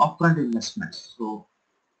 no upfront investments. So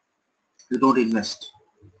you don't invest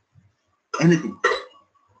anything.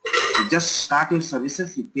 You just start your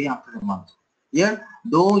services, you pay after a month. Here,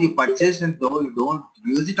 though you purchase and though you don't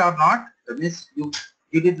use it or not, that means you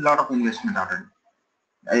did a lot of investment already.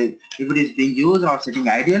 If it is being used or sitting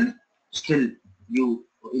idle, still you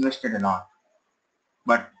invested a lot.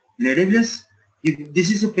 But in AWS,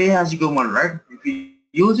 this is a pay as you go model, right? If you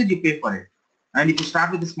use it, you pay for it. And if you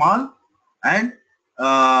start with the small, and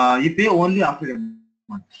you pay only after a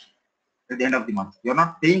month, at the end of the month. You're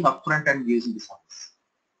not paying upfront and using the service,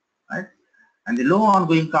 right? And the low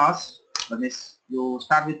ongoing cost, that is you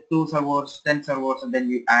start with 2 servers, 10 servers, and then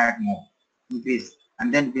you add more, increase.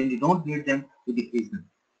 And then when you don't need them, you decrease them.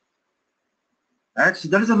 Right, so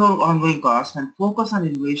that is a low ongoing cost, and focus on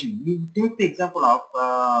innovation. We take the example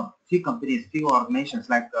of few companies, few organizations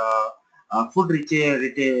like food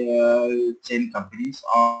retail chain companies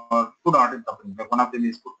or food ordering companies. Like one of them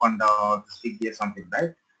is Food Panda or Swiggy or something,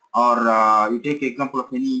 right? Or you take example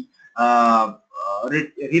of any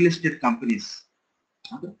real estate companies.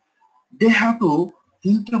 Okay? They have to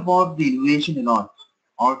think about the innovation a lot.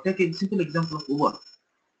 Or take a simple example of Uber,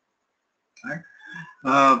 right?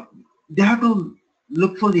 uh, they have to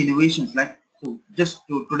look for the innovations, like so just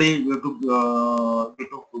today you have to get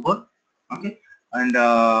to Uber, okay, and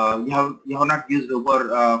you have not used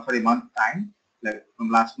Uber for a month time, like from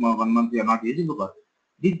last month, 1 month you are not using Uber.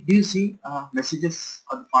 Do you see messages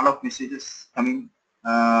or follow-up messages coming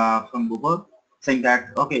from Uber saying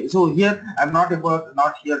that, okay, so here I'm not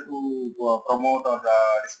here to promote or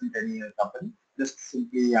represent any company, just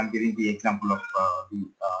simply I'm giving the example of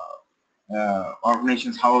the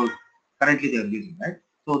organizations how currently they are using, right?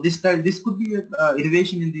 So this could be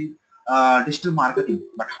innovation in the digital marketing,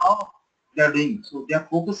 but how they are doing? So they are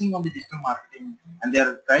focusing on the digital marketing and they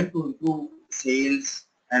are trying to improve sales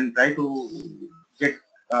and try to get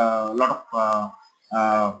a lot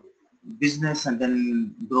of business and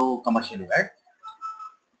then grow commercially, right?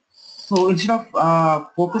 So instead of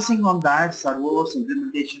focusing on that, servers,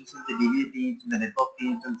 implementations, and the DBA teams, and the network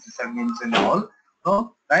teams, and sysadmins, and all,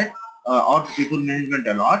 so, right, or people management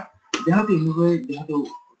a lot, they have to innovate. They have to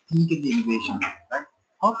think in the innovation, right?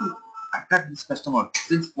 How to attract this customer?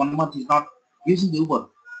 Since 1 month is not using Uber,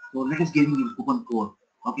 so let us give him the coupon code.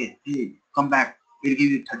 Okay, hey, come back. We'll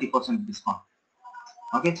give you 30% discount.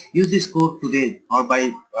 Okay, use this code today or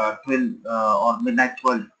by 12 or midnight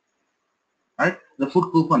 12, right? The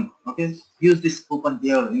food coupon, okay? Use this coupon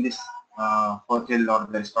here in this hotel or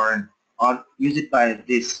the restaurant, or use it by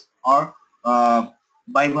this, or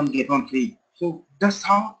buy one get one free. So that's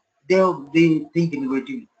how they think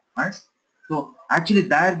innovative, right? So actually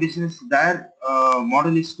their business, their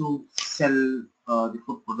model is to sell the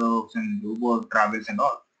food products and Uber travels and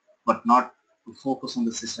all, but not to focus on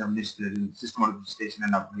the system administration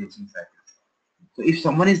and upgrades inside. So if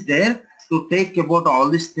someone is there to take about all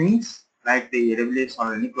these things like the AWS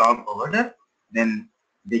or any cloud provider, then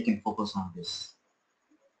they can focus on this,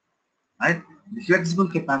 right? The flexible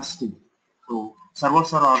capacity. So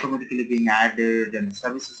servers are automatically being added and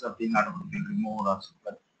services are being automatically removed also,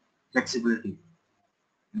 but flexibility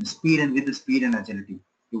and the speed, and with the speed and agility.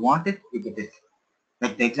 You want it, you get it.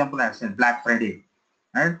 Like the example I said, Black Friday,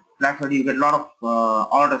 right? Black Friday, you get a lot of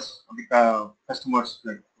orders of the customers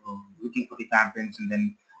like looking for the campaigns and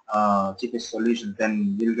then cheapest solutions.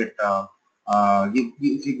 Then you'll get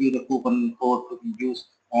if you give the coupon code to be used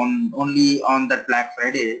on only on that Black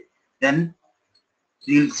Friday, then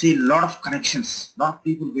you'll see a lot of connections, lot of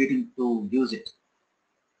people waiting to use it,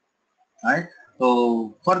 right?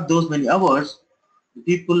 So for those many hours, the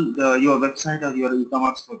people, your website or your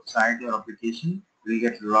e-commerce website, your application will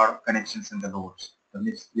get a lot of connections in the nodes. That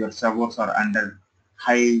means your servers are under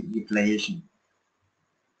high utilization,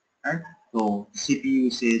 right? So CPU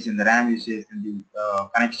usage and the RAM usage and the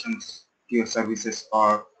connections to your services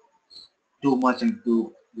are too much and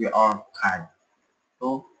too are high.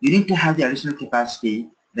 So you need to have the additional capacity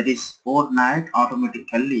that is overnight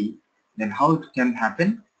automatically. Then how it can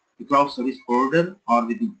happen? The cloud service provider or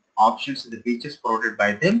with the options and the features provided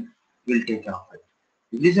by them will take care of it.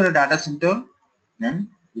 If this is a data center, then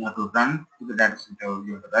you have to run to the data center,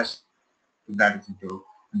 you have to rush to the data center,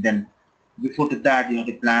 and then before to that you have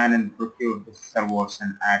to plan and procure the servers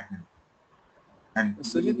and admin and do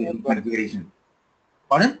Sujit, the I've got a question. configuration.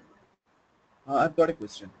 Pardon? I've got a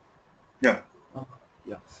question. Yeah. Uh,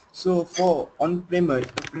 yeah. So for on-premise,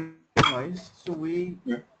 so we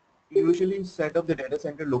Yeah. usually set up the data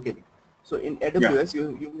center locally. So in Yeah. AWS,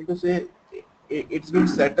 you mean to say it's been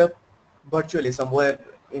set up virtually somewhere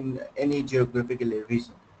in any geographical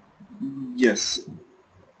region Yes.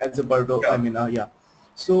 as a part of, I Yeah. mean, yeah.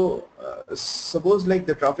 So suppose like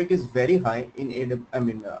the traffic is very high in in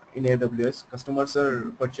AWS, customers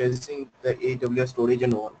are purchasing the AWS storage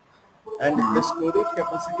and all, and the storage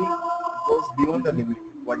capacity goes beyond the limit,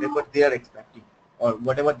 whatever they are expecting or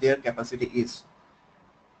whatever their capacity is.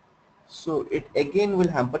 So it again will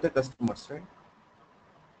hamper the customers, right?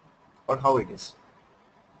 Or how it is?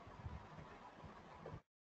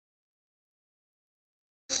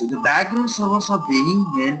 Yes, the background servers are being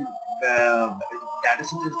data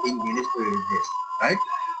centers being managed by AWS, right?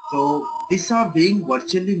 So these are being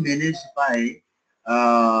virtually managed by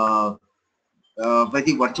the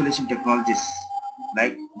virtualization technologies.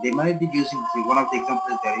 Like they might be using one of the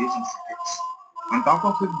examples they are using Citrix. On top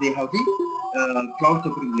of it, they have the cloud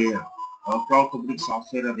computing layer, cloud computing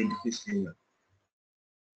software or the interface layer.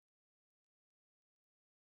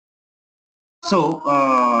 So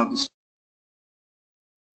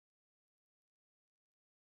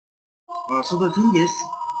so the thing is,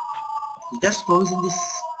 just provision this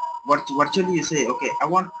virtually. You say, okay, I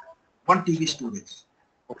want one TB storage,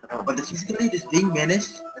 but the physically it is being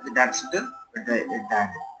managed at the data center at that.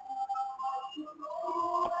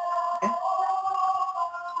 Okay?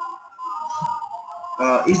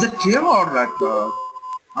 Is that clear or like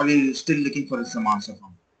are we still looking for some answer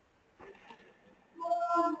from?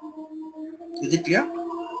 Is it clear?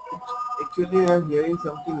 Actually, I'm hearing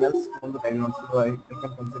something else from the background, so I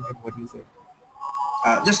can concentrate what you said.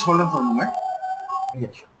 Just hold on for a moment.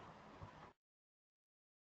 Yeah, sure.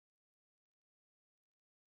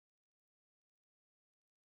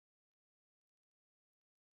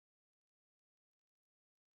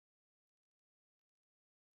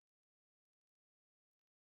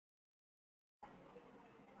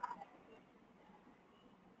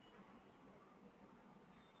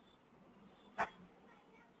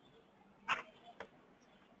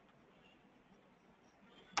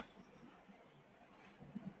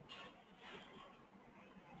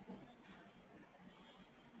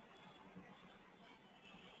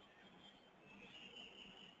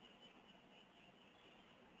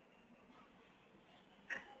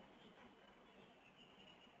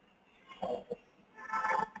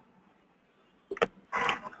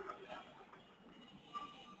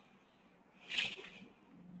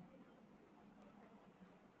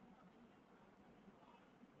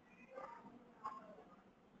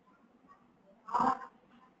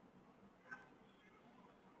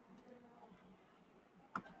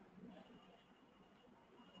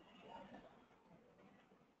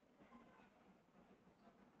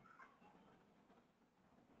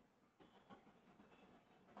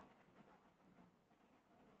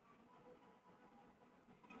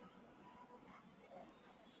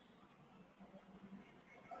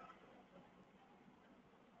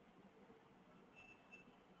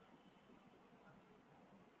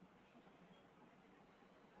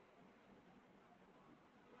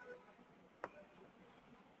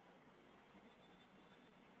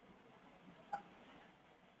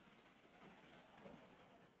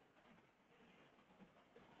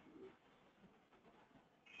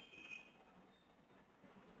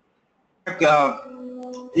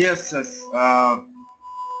 Yes, yes.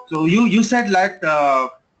 So you said like,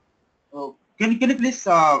 can you please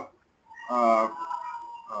uh, uh,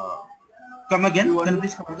 come again? You want Can you me?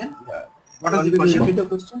 please come again? Yeah. What You was want the me to question? repeat the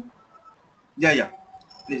question? Yeah, yeah.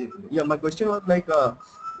 Please. Yeah, my question was like,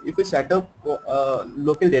 if we set up a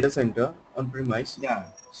local data center on premise, Yeah.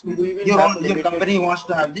 so we will Your have own your limited, company wants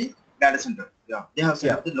to have the data center. Yeah. They have set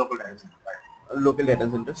yeah, up the local data center. Right. a local data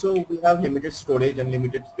center. So we have limited storage and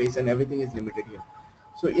limited space, and everything is limited here.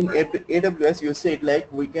 So in AWS, you said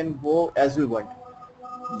like we can go as we want.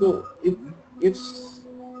 So if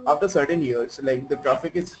after certain years, like the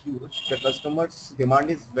traffic is huge, the customers demand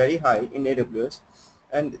is very high in AWS,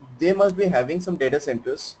 and they must be having some data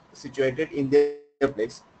centers situated in their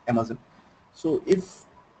place, Amazon. So if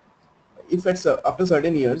after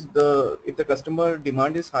certain years, if the customer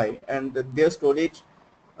demand is high and their storage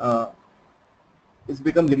uh, is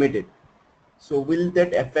become limited, so will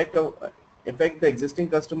that affect the existing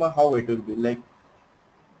customer? How it will be like?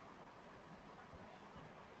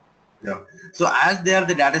 Yeah. So as they are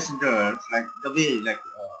the data centers, like the way, like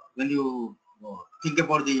when you think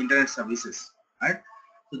about the internet services, right?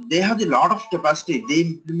 So they have a lot of capacity. They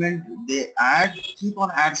implement, they add, keep on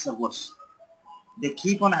add servers. They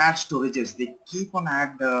keep on add storages. They keep on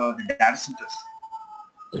add the data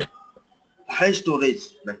centers, high storage.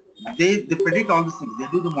 Like they predict all these things. They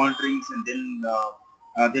do the monitorings and then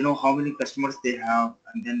they know how many customers they have,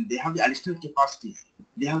 and then they have the additional capacity.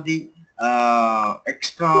 They have the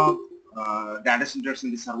extra data centers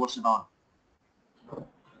in the servers and all.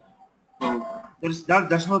 So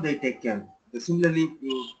that's how they take care. Similarly,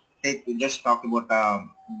 you just talk about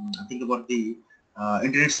think about the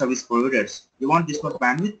internet service providers. You want this much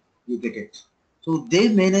bandwidth, you get it. So they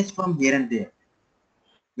manage from here and there.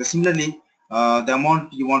 Similarly, the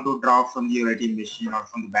amount you want to draw from your ATM machine or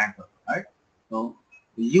from the banker, right? So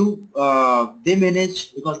they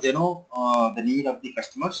manage because they know the need of the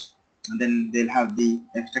customers, and then they'll have the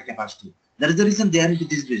extra capacity. That is the reason they are into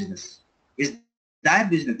this business. It's their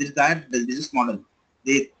business. It's their the business model.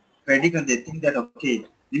 They predict and they think that okay,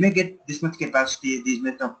 we may get this much capacity, these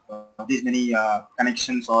many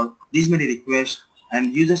connections or these many requests,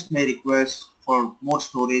 and users may request for more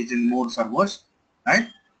storage and more servers, right?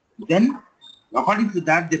 Then, according to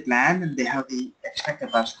that, they plan and they have the extra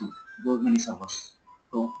capacity, those many servers.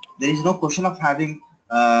 So there is no question of having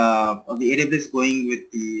the AWS going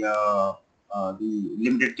with the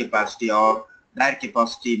limited capacity, or their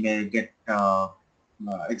capacity may get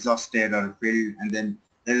exhausted or filled, and then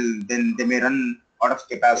they may run out of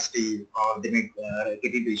capacity, or they may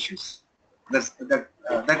get into issues. That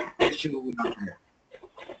issue will not be there.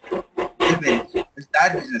 They manage. It's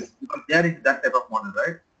that business because they are into that type of model,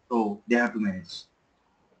 right? So they have to manage.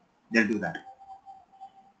 They'll do that.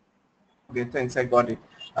 Okay, thanks. I got it.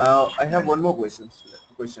 I Yeah, have one more question.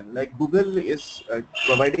 Like Google is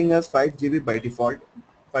providing us 5 GB by default,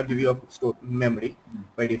 5 GB of store memory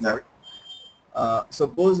by yeah, default.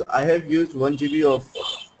 Suppose I have used 1 GB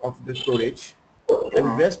of the storage, and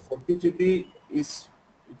uh-huh. rest 40 GB is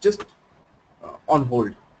just on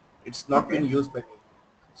hold. It's not been Okay, used by me.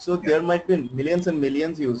 So yeah, there might be millions and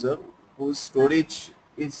millions user whose storage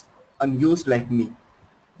is unused like me.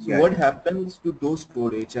 So yeah, what yeah. happens to those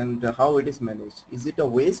storage and how it is managed? Is it a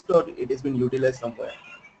waste or it has been utilized somewhere?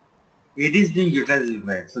 It is being utilized,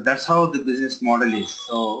 right? So that's how the business model is.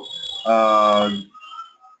 Uh,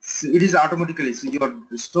 so it is automatically. So your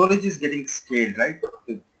storage is getting scaled, right?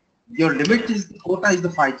 Your limit is the quota is the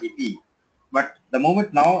 5 GB, but the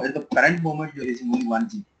moment now at the current moment you're using only 1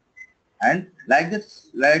 GB. And like this,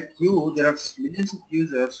 like you, there are millions of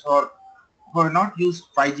users who are not used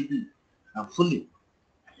 5 GB fully.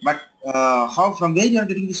 But how from where you are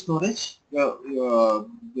getting the storage? Another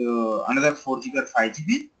 4 GB or 5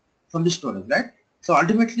 GB from the storage, right? So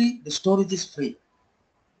ultimately, the storage is free.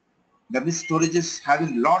 That means storage is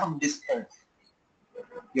having a lot of disk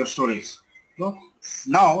your storage. So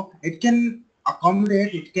now it can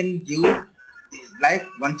accommodate, it can give like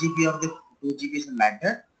 1 GB or the 2 GBs and like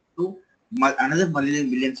that to another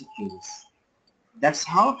millions of users. That's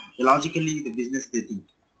how logically the business they think.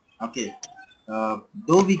 Okay,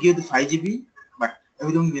 though we give the 5 GB, but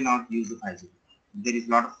everyone will not use the 5 GB. There is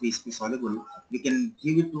a lot of free space available. We can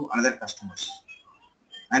give it to another customers,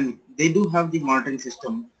 and they do have the monitoring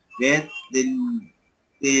system where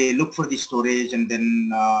they look for the storage and then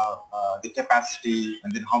the capacity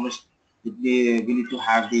and then how much we need to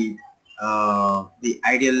have the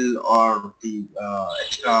ideal or the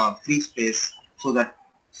extra free space so that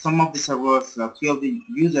some of the servers, few of the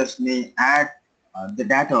users may add the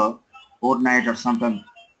data overnight or sometime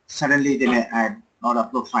suddenly they may add or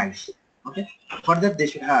upload files. Okay. For that,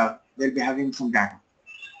 they'll be having some data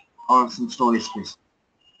or some storage space.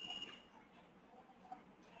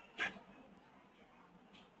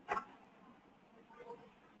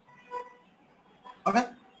 Okay.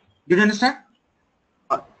 Did you understand?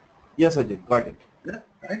 Uh, yes, Ajay, got it. Yeah.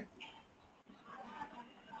 Right.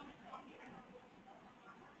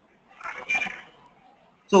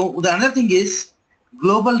 So the other thing is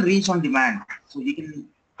global reach on demand. So you can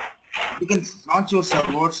launch your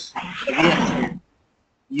servers every state.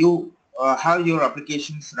 You have your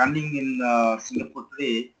applications running in Singapore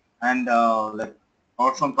today, and like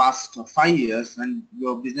or from past 5 years, when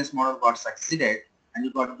your business model got succeeded and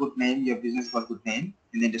you got good name, your business got good name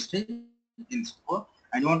in the industry in Singapore,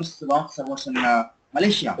 and you want to launch servers in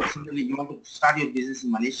Malaysia. Similarly, you want to start your business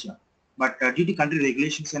in Malaysia, but due to country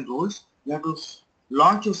regulations and rules, you have to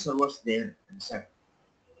launch your servers there instead,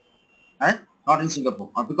 right? Not in Singapore,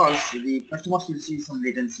 because the customers will see some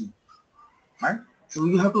latency, right? So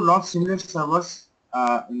you have to launch similar servers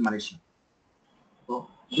in Malaysia. So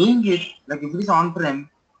doing it, like if it is on-prem,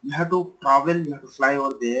 you have to travel, you have to fly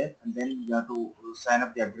over there, and then you have to sign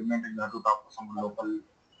up the agreement, and you have to talk to some local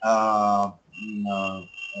uh,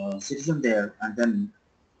 citizen there, and then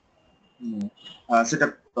set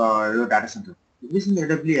up your data center. If it is in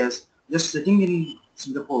AWS, just sitting in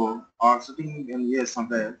Singapore or sitting in US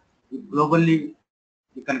somewhere, globally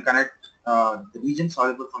you can connect the regions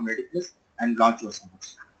available from AWS and launch your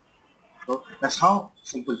servers. So that's how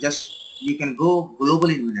simple. Just you can go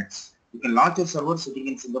globally in minutes. You can launch your server sitting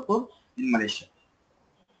in Singapore, in Malaysia,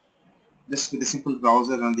 just with a simple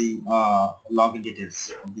browser and the login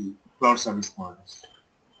details of the cloud service providers.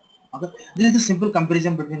 Okay, this is a simple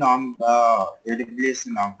comparison between AWS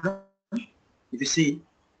and on-prem. If you see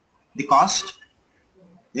the cost,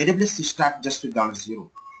 AWS is start just with $0,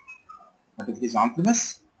 but if it is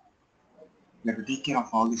on-premise, you have to take care of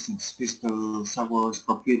all these things: physical servers,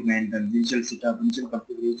 procurement, and initial setup, initial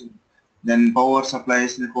configuration, then power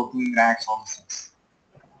supplies, networking racks, all these things.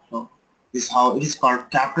 So this is how it is called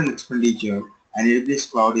capital expenditure, and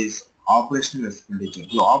AWS cloud is operational expenditure.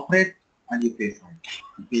 You operate and you pay for it.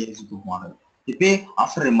 You pay as you go model. You pay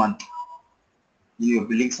after a month. In your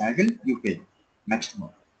billing cycle, you pay next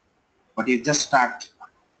month. But you just start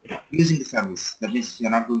using the service. That means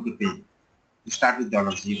you're not going to pay. You start with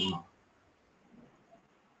 $0 now.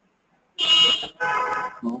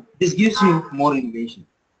 So this gives you more innovation,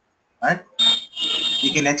 right?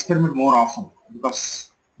 You can experiment more often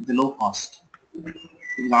because the low cost.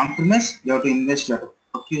 In on-premise, you have to invest, you have to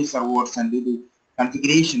procure servers and do the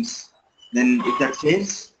configurations. Then if that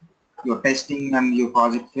fails, your testing and your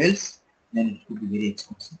project fails, then it could be very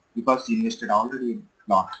expensive because you invested already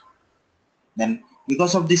a lot. Then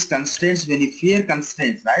because of these constraints, when you fear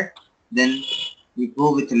constraints, right, then you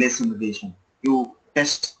go with less innovation. You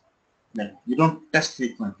test, like you don't test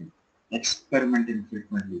frequently, experiment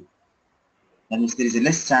infrequently. That means there is a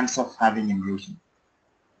less chance of having innovation,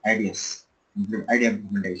 ideas, idea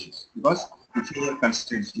implementations, because you fear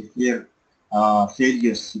constraints, you fear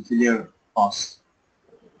failures, you fear costs.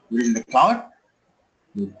 Whereas in the cloud,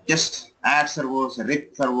 you just add servers,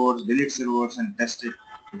 rip servers, delete servers, and test it.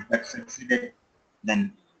 If that succeeded,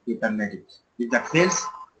 then you terminate it. If that fails,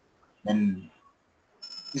 then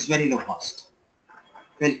it's very low cost.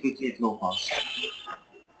 Fail quickly at low cost.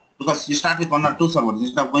 Because you start with 1 or 2 servers.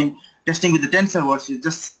 Instead of going testing with the 10 servers, you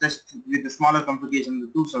just test with the smaller configuration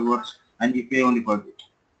with 2 servers, and you pay only for it.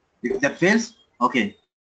 If that fails, okay,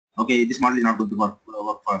 this model is not going to work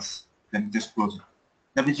for us. Then just close it.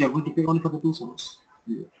 That means you are going to pay only for the 2 servers.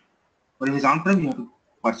 Yeah. But if it's on-prem, you have to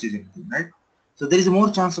purchase everything, right? So there is a more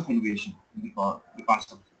chance of innovation in the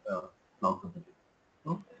concept of cloud computing.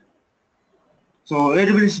 So,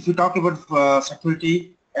 AWS, if you talk about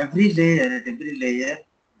security, at every layer,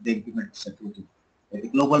 they implement security. The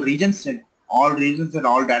global regions and all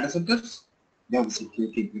data centers, they have the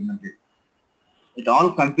security implemented. It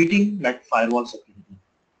all competing like firewall security,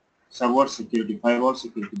 server security, firewall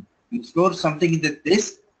security. You store something in the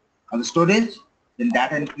disk on the storage, then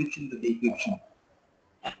data encryption, the decryption.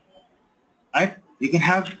 Right? You can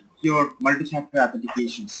have your multi-factor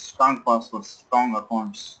authentications, strong passwords, strong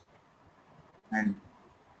accounts, and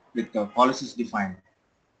with the policies defined.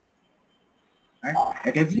 Right?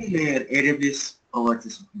 At every layer, AWS provides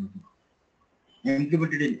this security,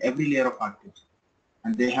 implemented in every layer of architecture,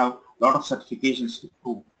 and they have a lot of certifications to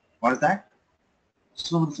prove. What is that?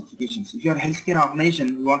 So many certifications. If you are a healthcare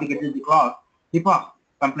organization, you want to get into the cloud, HIPAA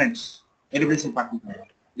complaints, AWS HIPAA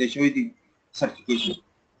complaint. They show you the certification.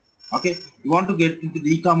 Okay, you want to get into the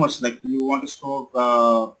e-commerce, like you want to store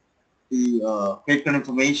the credit card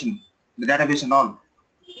information, the database and all.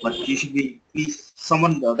 but you should be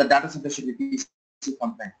someone the data center should be PC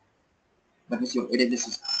compliant. That means your AWS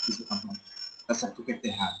is PC compliant. The certificate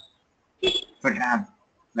they have for RAM,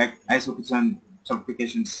 like ISO 20000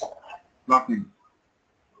 certifications, blockchain.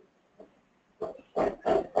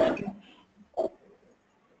 Okay.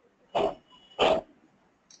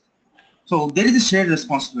 So there is a shared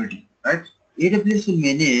responsibility, right? AWS will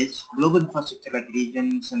manage global infrastructure like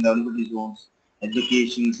regions and availability zones,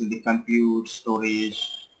 applications in the compute,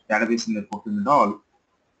 storage, database and networking and all.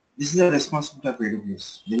 This is a responsibility of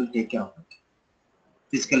AWS. They will take care of it.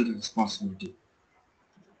 Fiscal responsibility.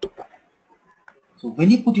 So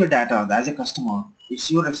when you put your data as a customer,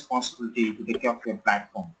 it's your responsibility to take care of your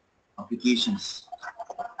platform, applications,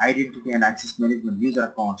 identity and access management, user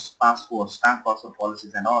accounts, passwords, stamp password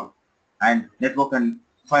policies and all, and network and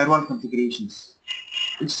firewall configurations.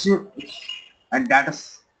 And data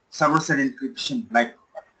server-side encryption, like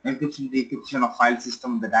encryption, decryption of file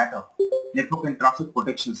system and the data, network and traffic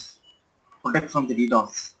protections, protect from the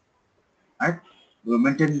DDoS, right? We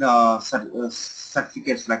maintain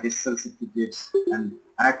certificates like SSL certificates and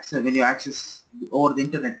access, when you access over the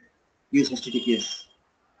internet, use HTTPS.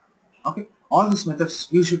 Okay, all these methods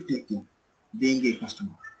you should take in being a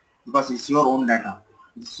customer because it's your own data.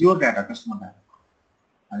 It's your data, customer data.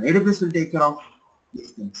 And AWS will take care of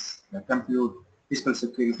these things, like compute, physical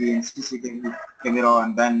security, and CCTV camera,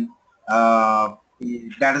 and then the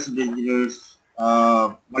data center engineers,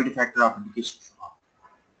 multi-factor authentication.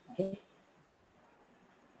 Okay.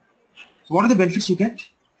 So what are the benefits you get?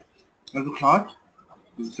 The cloud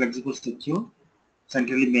is flexible, secure,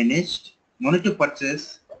 centrally managed, no need to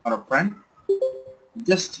purchase or upfront,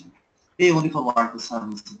 just pay only for what the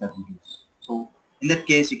services that you use. So in that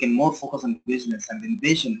case, you can more focus on business and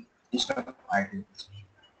innovation instead of IT.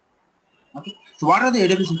 Okay. So what are the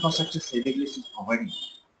AWS infrastructures AWS is providing?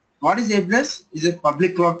 What is AWS? Is a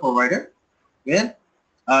public cloud provider where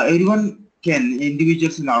everyone can,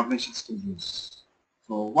 individuals and organizations can use.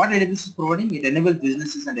 So what AWS is providing? It enables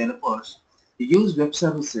businesses and developers to use web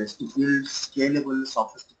services to build scalable,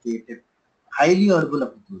 sophisticated, highly available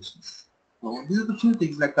applications. So these are the few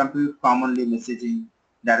things like compute, commonly messaging,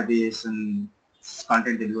 database, and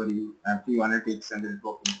content delivery, and few analytics and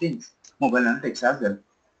networking things, mobile analytics as well.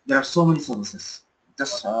 There are so many services.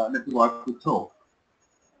 Just let me walk you through.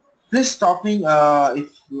 Please stop me if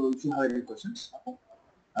you have any questions. Okay.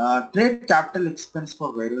 Trade capital expense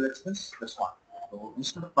for variable expense. That's one. So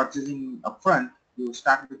instead of purchasing upfront, you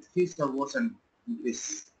start with few servers and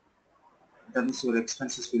increase. That means your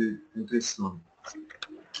expenses will increase slowly.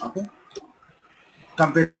 Okay.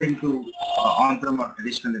 Comparing to on-prem or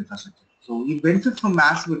traditional infrastructure. So you benefit from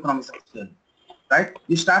massive economies of scale, right?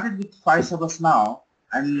 You started with 5 servers now,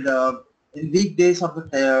 and in weekdays of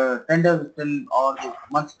the 10 or the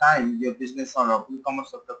month's time, your business or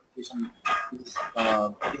e-commerce application is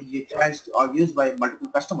being utilized or used by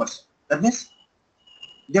multiple customers. That means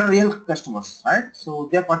they are real customers, right? So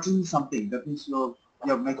they are purchasing something. That means you're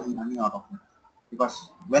making money out of it.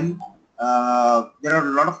 Because when there are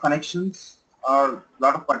a lot of connections or a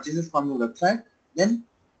lot of purchases from your website, then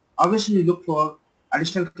obviously you look for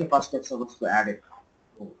additional capacity of servers to add it.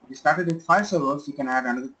 So if you started with 5 servers, you can add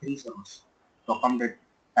another 3 servers to accommodate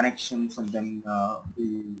connections and then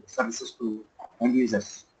the services to end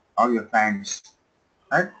users or your clients,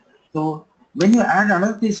 right? So when you add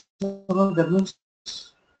another 3 servers, that means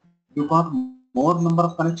you got more number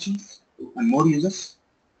of connections and more users.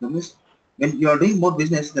 That means when you are doing more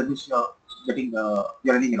business, that means you are getting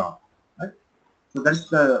you're running it on, right? So that's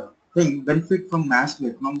the thing, benefit from massive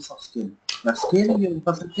economies of scale. You are scaling your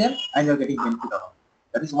infrastructure and you're getting benefit out of it.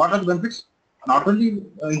 That is what are the benefits? Not only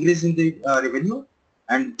increase in the revenue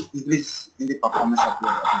and increase in the performance of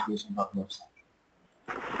your application or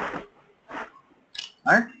website.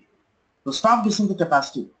 Right? So stop guessing the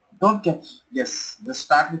capacity. Don't guess. Yes, just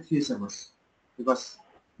start with few servers because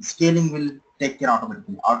scaling will take care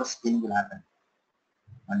automatically. Auto scaling will happen,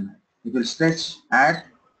 and it will stretch, add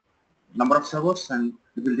number of servers, and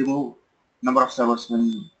it will remove number of servers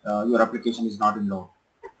when your application is not in load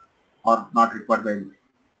or not required by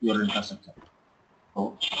your infrastructure.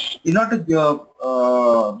 So in order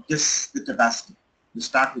to guess the capacity, you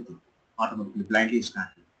start with it automatically, blindly start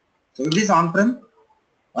it. So if it is on-prem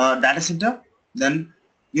data center, then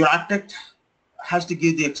your architect has to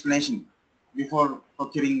give the explanation before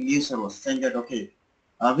procuring new servers, saying that okay,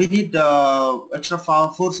 we need extra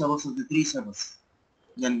 4 servers of the 3 servers.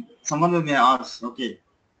 Then someone may ask, okay,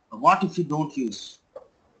 what if you don't use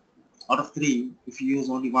out of 3? If you use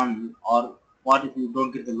only 1, or what if you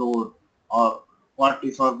don't get the load, or what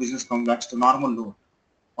if our business comes back to normal load?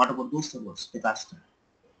 What about those servers capacity?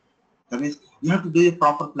 That means you have to do a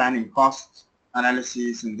proper planning, cost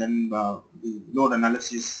analysis, and then the load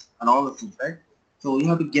analysis and all the things, right? So you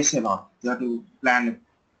have to guess a lot. You have to plan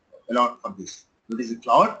a lot for this. If it is a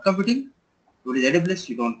cloud computing, if it is AWS,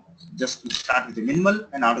 you don't just start with the minimal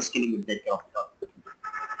and auto scaling will take care of it all.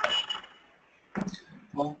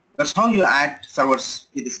 So that's how you add servers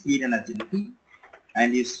with the speed and agility.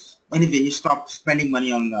 And anyway, you stop spending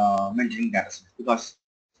money on maintaining data sets because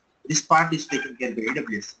this part is taken care by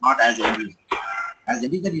AWS, not as end user. As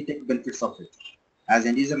end user, you take benefits of it. As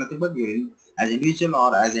end user, nothing but you as individual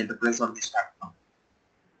or as enterprise or this platform.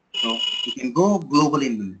 So you can go global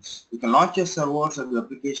in minutes. You can launch your servers or your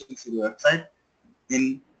applications to your website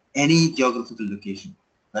in any geographical location.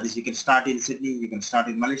 That is, you can start in Sydney, you can start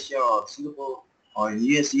in Malaysia or Singapore or in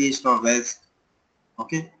US East or West,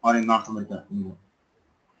 okay, or in North America.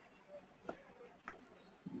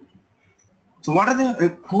 So what are the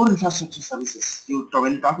core infrastructure services?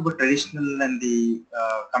 When you talk about traditional and the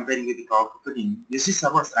comparing with the cloud computing, you see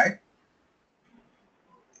servers, right?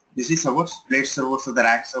 You see servers, plate servers or the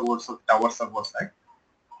rack servers or tower servers, right?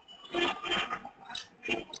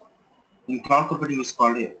 In cloud computing, it's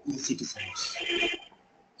called EC2 servers.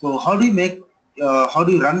 So how do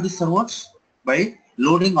you run these servers? By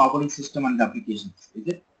loading operating system and the applications. Is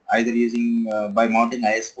it either using by mounting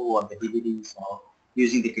ISO or the DVDs or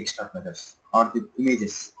using the kickstart methods or the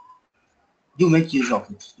images? You make use of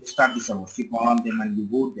it. You start the servers, you on them and you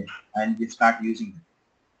boot them and you start using them.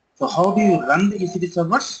 So how do you run the EC2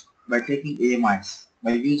 servers? By taking AMIs,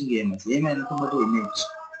 by using AMIs. AMI is nothing but image.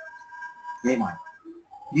 AMI.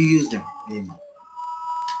 You use them, AMI.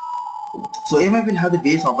 So AMI will have the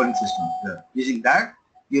base operating system. Using that,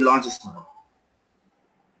 you launch a server.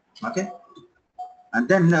 Okay? And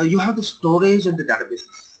then you have the storage and the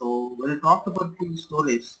databases. So when you talk about the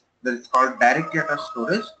storage, that is called direct data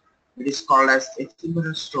storage. It is called as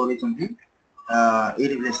ephemeral storage on the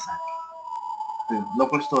AWS side. The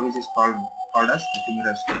local storage is called as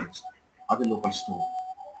ephemeral storage or the local store.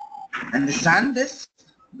 And the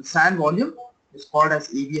SAN volume is called as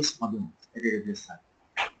EBS volume at AWS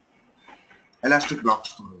side. Elastic block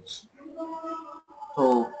storage.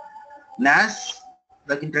 So NAS,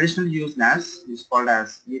 like in traditional use NAS, is called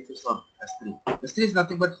as EHS or S3. S3 is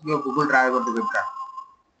nothing but your Google Drive or the web drive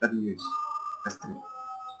that you use. S3.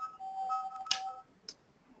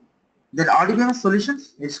 Then RDBMS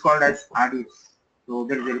solutions is called as RDS. So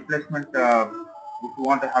there is a replacement. If you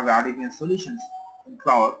want to have RDBMS solutions in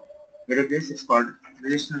cloud, AWS is called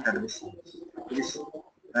relational database service. It is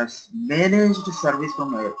as managed service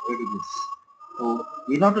from AWS. So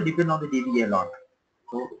you not to depend on the DB a lot.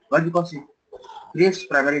 So why? Because it creates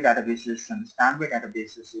primary databases and standby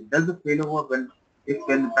databases. It does the failover when the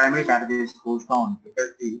primary database goes down. It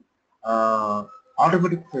does the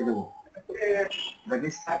automatic failover. That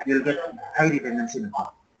is, you'll get high dependency in the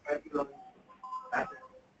cloud.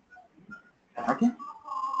 Okay.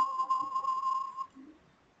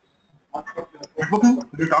 Networking.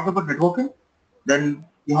 When you talk about networking, then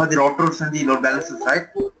you have the routers and the load balancers, right?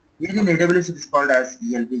 Here in AWS it is called as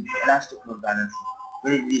ELB, elastic load balancer,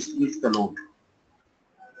 where it distributes the load.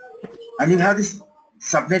 And you have this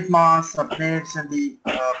subnets and the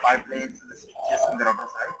pipelines and the switches and the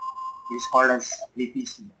routers, right? It is called as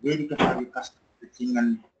VPC, where you can have your custom switching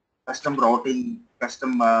and custom routing,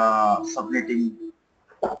 custom subnetting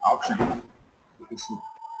option. VPC,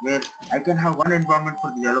 where I can have one environment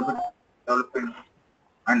for the development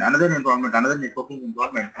and another networking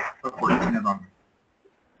environment for production environment.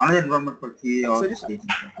 Another environment for QA or staging.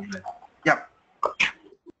 Yeah.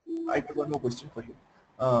 I got one more question for you.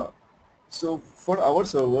 So for our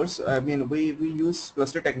servers, I mean, we use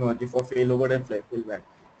cluster technology for failover and failback.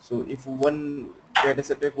 So if one data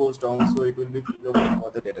set goes down, so it will be failover for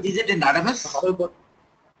the data set. Is it in database? How about?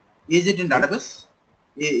 Is it in database?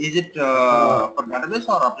 Is it for database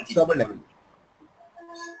or application? Server level.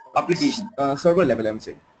 Application. Server level, I'm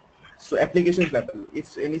saying. So applications level.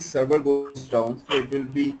 If any server goes down, so it will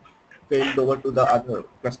be failed over to the other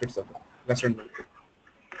clustered server, clustered node.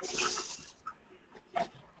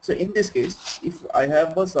 So in this case, if I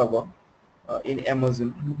have a server in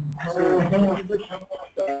Amazon, so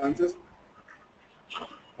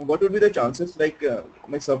what would be the chances like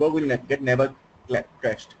my server will never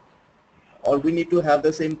crashed, or we need to have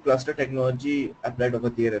the same cluster technology applied over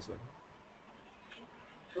there as well?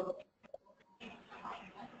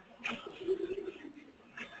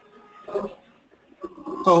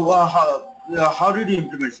 So how did you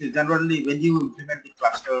implement? So generally, when you implement the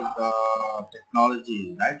clustered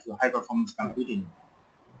technology, right? So high performance computing.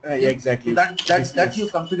 Yeah, exactly. That you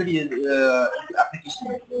configure the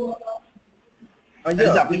application. Yeah, That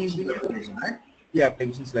is application level, right? Yeah,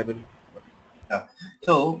 applications level. Yeah.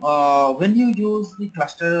 So when you use the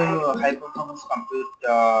cluster high performance compute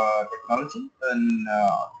technology and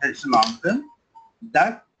it's long term,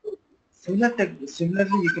 that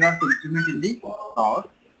similarly you cannot implement in the cloud.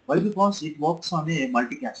 Why? Because it works on a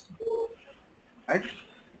multicasting, right?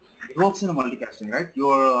 It works in a multicasting, right?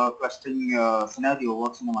 Your clustering scenario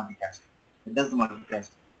works in a multicasting. It does the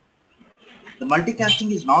multicasting. The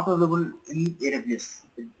multicasting is not available in AWS.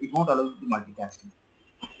 It won't allow the multicasting.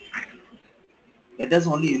 It does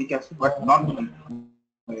only unicasting, but not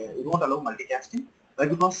it won't allow multicasting. Why?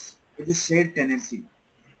 Because it is shared tenancy.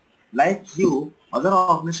 Like you, other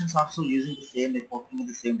organizations are also using the same networking in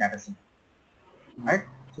the same data center, right?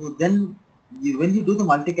 So then, when you do the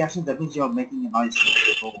multicasting, that means you are making a noise.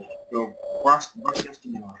 So you're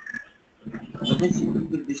broadcasting a noise. That means you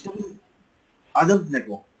will disturb others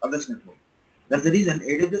network. That's the reason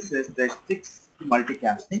AWS says restricts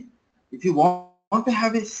multicasting. If you want to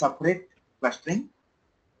have a separate clustering,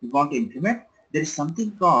 you want to implement, there is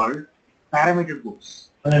something called parameter groups.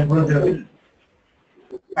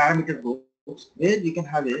 Parameter groups where you can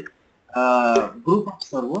have a group of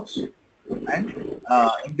servers and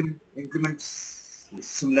implements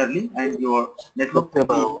similarly, and your network will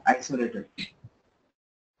be isolated.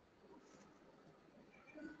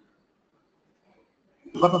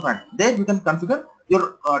 Got the point. There you can configure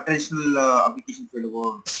your traditional application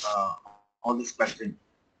failover, all this clustering.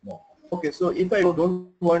 Yeah. Okay, so if I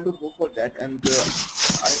don't want to go for that, and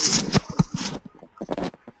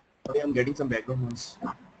I am getting some background noise.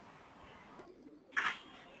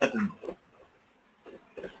 Certainly.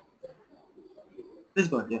 Please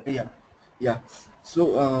go ahead. Yeah. Yeah, yeah.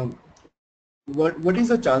 So what is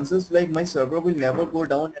the chances like my server will never go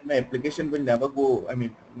down and my application will never go? I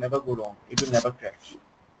mean, never go wrong. It will never crash.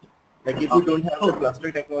 Like if you Okay. don't have the So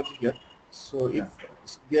cluster technology here, so if yeah.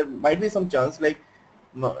 there might be some chance like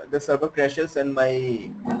the server crashes and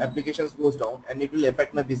my applications goes down and it will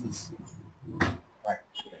affect my business. Right.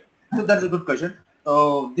 So that's a good question.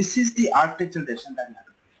 So this is the architectural decision that you have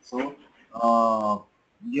to take. So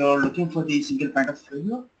you're looking for the single point of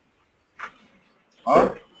failure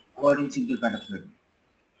or avoiding single point of failure.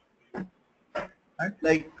 Right?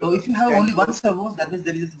 Like So if you have only one standalone. server, that means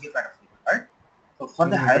there is a single point of failure, right? So for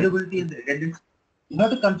the Right. availability and the redundancy, you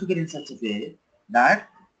have to configure in such a way that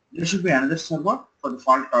there should be another server for the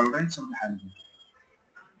fault tolerance of the availability.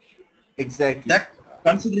 Exactly. That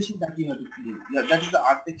configuration that you have to do, yeah, that is the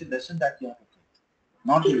architecture decision that you have to take,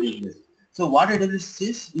 not the AWS. So what AWS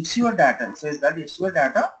says, it's your data. It says that it's your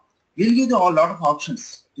data. We'll give you a lot of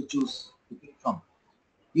options to choose to pick from.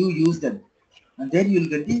 You use them, and then you'll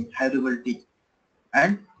get the availability.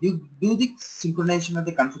 And you do the synchronization of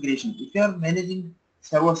the configuration. If you are managing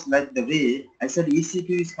servers like the way I said,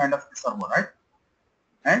 EC2 is kind of the server, right?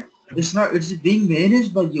 And it's being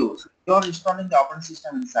managed by you. So you are installing the operating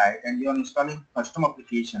system inside, and you are installing custom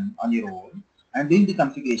application on your own and doing the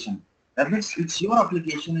configuration. That means it's your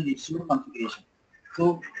application and it's your configuration.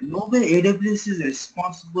 So no way AWS is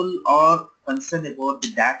responsible or concerned about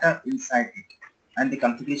the data inside it and the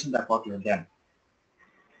configuration that what you have done.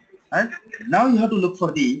 And now you have to look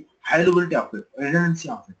for the availability of it, redundancy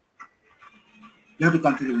of it. You have to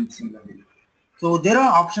configure it similarly. So there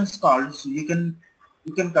are options called, so you can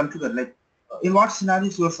configure like in what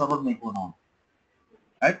scenarios your server may go down.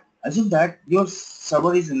 Right? Assume that your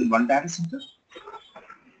server is in one data center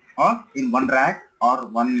or in one rack or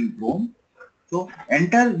one room. So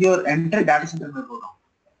your entire data center may go down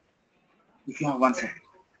if you have one server.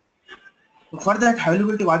 So for that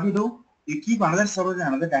availability, what you do? You keep another server in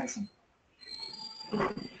another data center.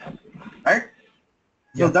 Right?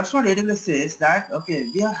 So Yeah. that's what AWS says that okay,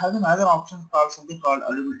 we are having another option called something called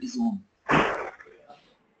availability zone.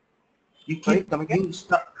 You Sorry, keep come again. you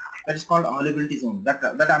start that is called availability zone. That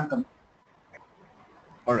I'm coming.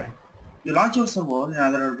 All right. You launch your server in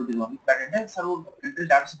another availability zone. If that entire server until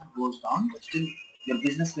data center goes down, still your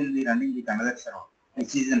business will be running with another server,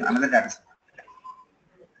 which is in another data center.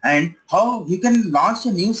 And how you can launch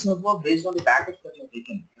a new server based on the backup that you have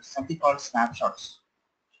taken. There's something called snapshots,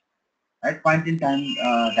 right? Point in time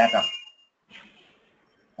data,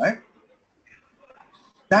 right?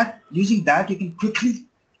 That using that you can quickly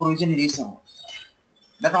provision a new server.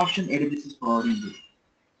 That option AWS is providing you.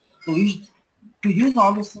 So to use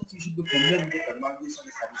all those things, you should be familiar with the technologies and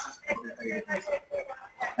the services provided by AWS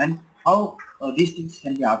and how these things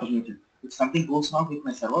can be automated. If something goes wrong with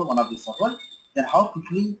my server, one of the server, then how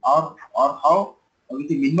quickly or how with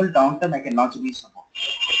the minimal downtime I can launch a new server.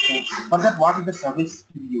 So for that, what is the service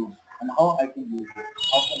to use and how I can use it?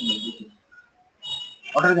 How can I use it?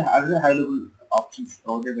 What are the other high-level options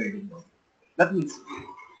provided by AWS? That means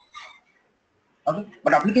Okay,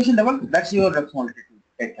 but application level, that's your responsibility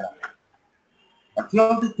to take care of. But few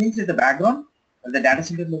of the things in the background, at the data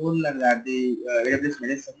center level and at the AWS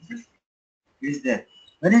managed services is there.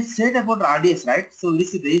 When I said about RDS, right? So it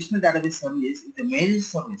is a relational database service, it's a managed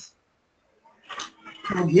service.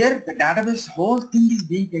 So here the database whole thing is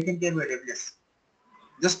being taken care by AWS.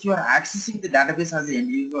 Just you are accessing the database as the end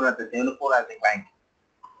user or the developer as the client.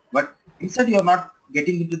 But instead you are not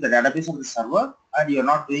getting into the database of the server and you are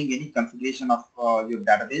not doing any configuration of your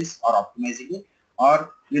database or optimizing it,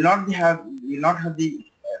 or will not have the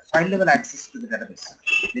file level access to the database.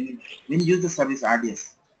 When you use the service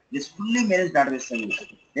RDS, this fully managed database service,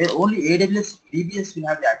 only AWS DBS will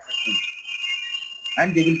have the access to it,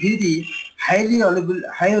 and they will give the high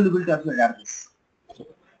availability of your database.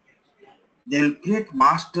 They will create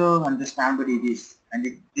master and the standard EDs, and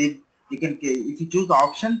they can, if you choose the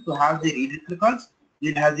option to have the read replicas,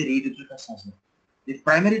 you'll have the read replicas as well. If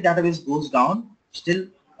primary database goes down, still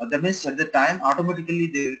that means at the time automatically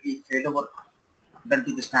there will be failover done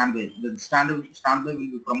to the standby. The standby will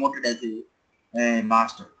be promoted as a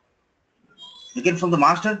master. Again, from the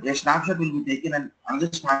master, a snapshot will be taken and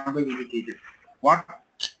another standby will be created. What?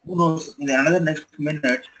 Who knows? In another next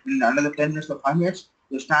minute, in another 10 minutes or 5 minutes,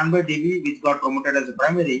 the standby DB which got promoted as a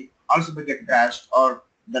primary also may get crashed, or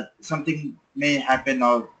that something may happen,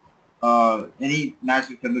 or any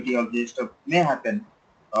natural calamity or this stuff may happen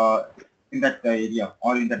in that area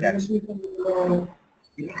or in that direction. You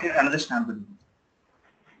can create another standby DB.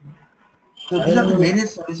 So these are the main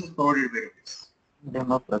services provided by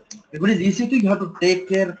AWS. If it is EC2, you have to take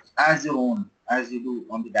care as your own, as you do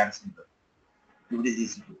on the data center. If it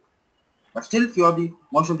is EC2. But still,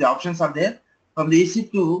 most of the options are there. From the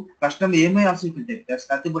EC2, custom AMI also you can take. That's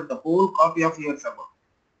nothing but the whole copy of your server.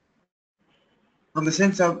 From the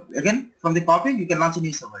same server, again, from the copy, you can launch a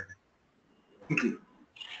new server quickly.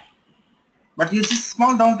 But you see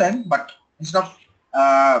small downtime, but instead of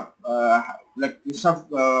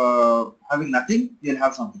having nothing, you'll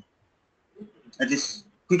have something. At least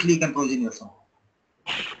quickly you can provision your server.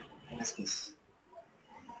 In this case.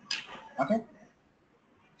 Okay.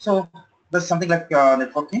 So that's something like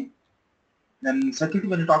networking. Then security,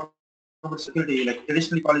 when you talk about security, like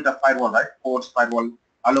traditionally call it a firewall, right? Ports, firewall,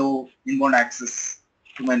 allow inbound access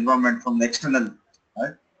to my environment from the external,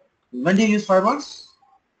 right? When do you use firewalls?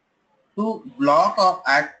 To block or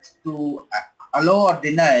allow or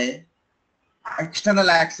deny external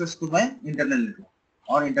access to my internal network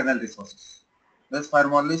or internal resources. This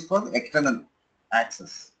firewall is for external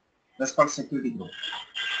access. That's called security group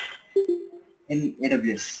in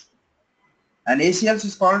AWS. And ACLs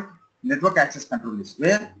is called network access control list,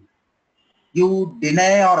 where you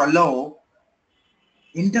deny or allow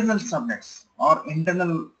internal subnets or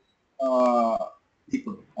internal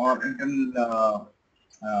people or internal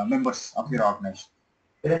members of your organization.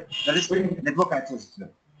 That is network access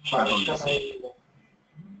control list.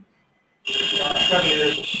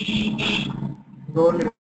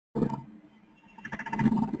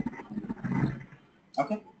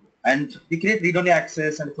 Okay. And we create read-only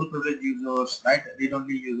access and full privilege users, right?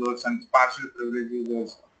 Read-only users and partial privilege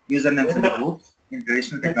users, usernames and groups. In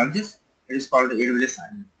traditional technologies, it is called AWS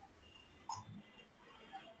admin.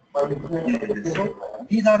 So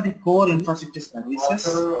these are the core infrastructure services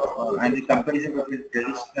and the comparison between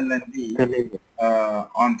traditional and the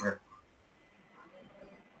on-prem.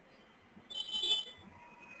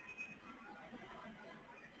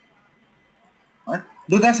 Right?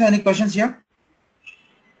 Do you guys have any questions here?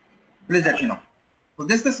 Please let me know. So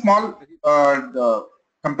this is the small the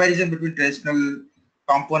comparison between traditional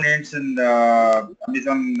components and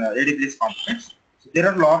Amazon AWS components. So there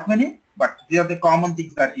are a lot many, but these are the common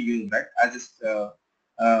things that you use, right? As a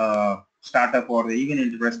startup or even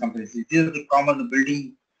enterprise companies, these are the common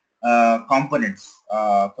building components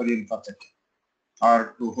for your infrastructure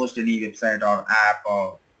or to host any website or app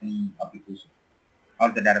or any application or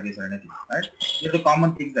the database or anything, right? These are the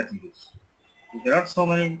common things that you use. There are so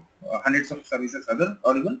many hundreds of services other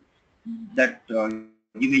or even that you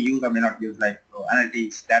may use or may not use, like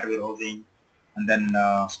analytics, data warehousing, and then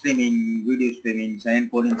streaming, video streaming, chain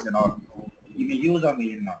codings and all. You may use or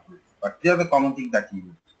may not use, but they are the common things that you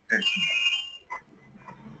use.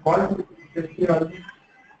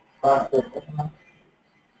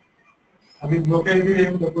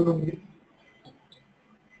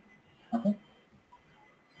 Okay,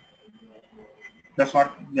 that's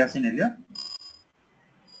what we have seen earlier.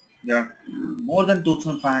 There are more than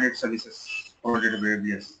 2,500 services provided by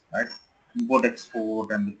AWS, right? Import,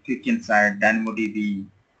 export, and the quick insight, DynamoDB,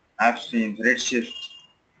 AppStream, Redshift,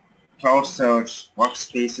 Cloud Search,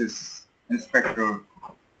 Workspaces, Inspector,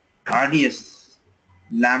 RDS,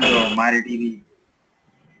 Lambda, MariaDB,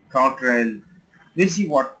 CloudTrail. We'll see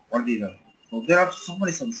what these are. So there are so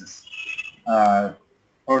many services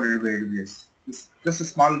provided by AWS. It's just a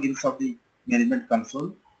small glimpse of the management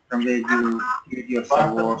console from where you create your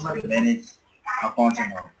servers and manage accounts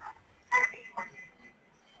and all.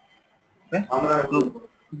 Okay. So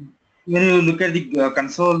when you look at the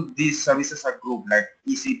console, these services are grouped like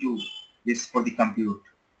EC2 is for the compute,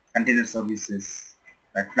 container services,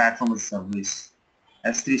 like platform as service,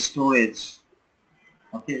 S3 storage,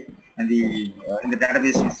 okay, and the in the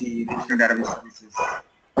database you see relational database services,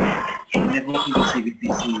 networking you see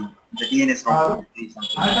VPC, the DNS router you see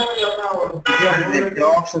something. The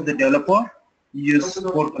jobs of the developer, you use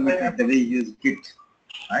code commitment the way you use Git,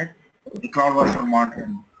 right? The cloud version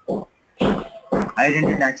modern,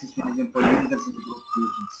 identity and access management for users and group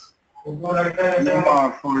solutions.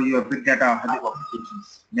 EMR for your big data Hadoop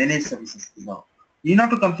applications, managed services. You have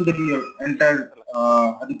to configure your entire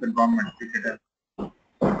Hadoop environment, big data.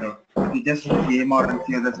 You just use EMR and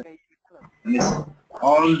few others.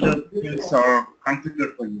 All the things are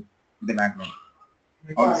configured for you in the background.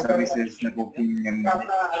 All the services, networking, and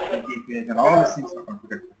APIs, and all these things are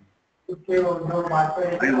configured for you.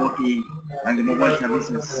 IoT and the mobile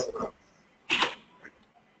services.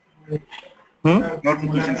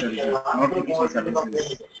 Notification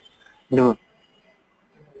services. No.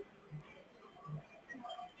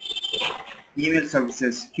 Email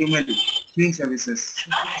services, queuing services,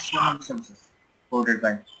 so many services provided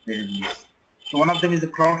by AWS. So one of them is the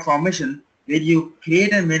cloud formation, where you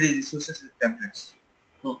create and manage resources with templates.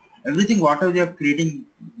 So everything, whatever you are creating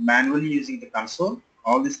manually using the console,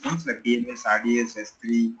 all these things like DNS, RDS,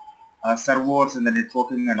 S3, servers and the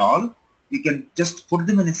networking and all, you can just put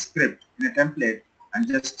them in a script, in a template, and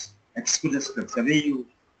just execute the script. The way you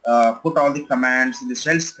put all the commands in the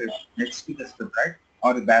shell script, execute the script, right?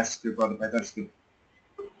 Or the bash script or the Python script.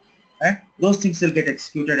 Right? Those things will get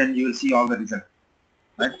executed and you will see all the result.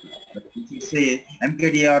 Right? But if you say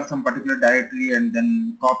mkdir some particular directory and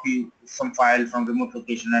then copy some file from remote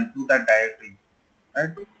location and to that directory, right?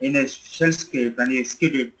 In a shell script and you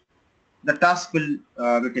execute it, the task will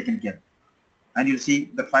be taken care. And you'll see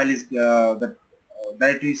the file is the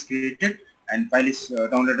directory is created and file is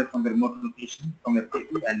downloaded from the remote location from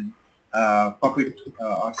FTP and copied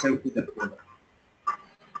or saved to the folder.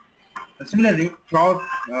 Similarly, cloud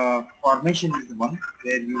formation is the one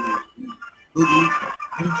where you do the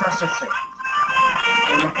infrastructure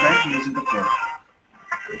development using the cloud.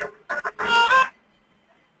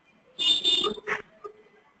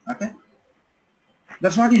 Okay,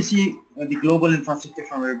 that's what you see the global infrastructure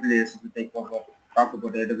from AWS. If we talk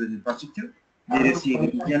about AWS infrastructure, there you see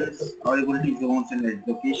regions, availability zones, and edge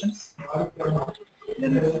locations.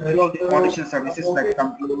 Then few of the foundation services like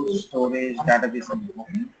compute, storage, database, and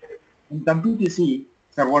networking. In compute, you see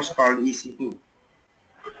servers called EC2,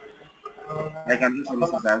 like other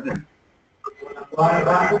services as well.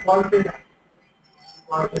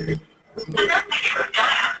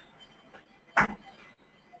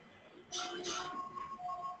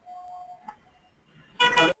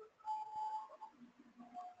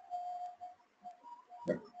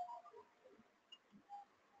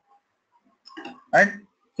 Right?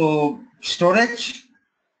 So storage,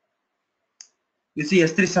 you see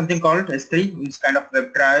S3 is something called S3, which is kind of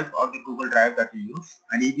web drive or the Google Drive that you use,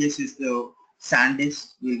 and EBS is the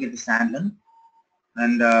SanDisk, you get the SANLAN,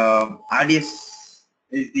 and RDS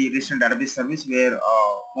is the relational database service where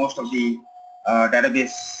most of the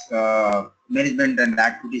database management and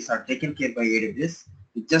activities are taken care by AWS.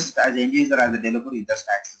 You just as an end user, as a developer, you just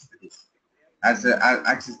access this,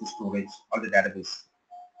 access the storage or the database.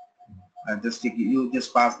 You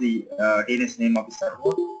just pass the DNS name of the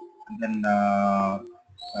server and then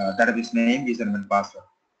database name, username and password.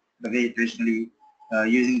 The way traditionally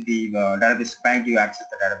using the database client you access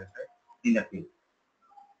the database, right? In that way.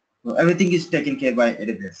 So everything is taken care by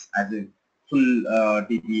AWS as a full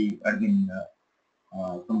DB admin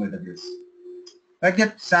from AWS. Like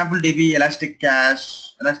that sample DB, Elastic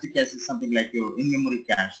Cache. Elastic Cache is something like your in-memory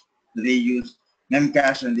cache. The way you use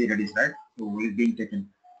memcache and the Redis, right? So it is being taken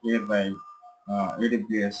care by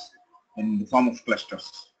AWS in the form of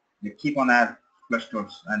clusters. They keep on add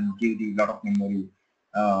clusters and give the lot of memory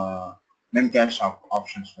memcache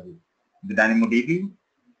options for you. The DynamoDB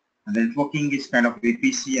and the networking is kind of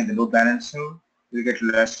VPC and the load balancer. You get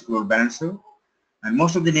Elastic load balancer. And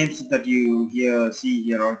most of the names that you see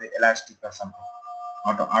here are the Elastic or something.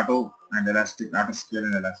 Auto and Elastic, Autoscale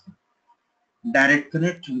and Elastic. Direct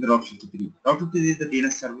Connect and the Route 53. Route 53 is the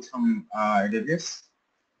DNS service from AWS.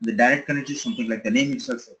 The Direct Connect is something like the name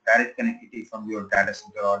itself, direct connectivity from your data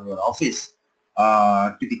center or your office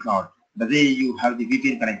to the cloud. The way you have the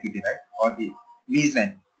VPN connectivity, right, or the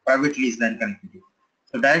VLAN. private lease line connectivity.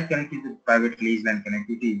 So direct connectivity to private lease line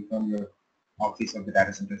connectivity from your office or the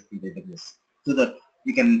data center to the AWS, so that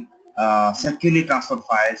you can securely transfer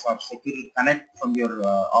files or securely connect from your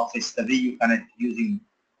office the way you connect using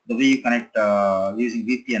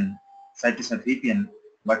VPN, site-to-site VPN,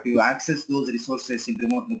 but you access those resources in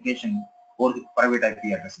remote location or the private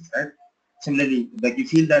IP addresses, right? Similarly, like you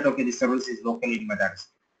feel that okay, the service is locally in my data center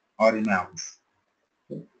or in my office.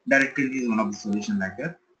 Okay. Direct connectivity is one of the solutions like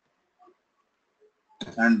that.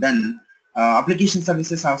 And then application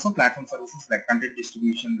services, also platform services like content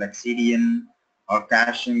distribution, like CDN or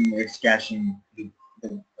caching, edge caching,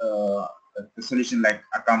 the solution like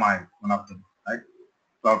Akamai, one of them, right?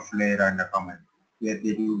 Cloudflare and Akamai, where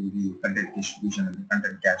they do the content distribution and the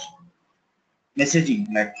content caching. Messaging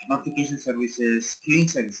like notification services, queuing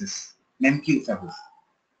services, MQ service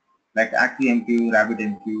like ActiveMQ,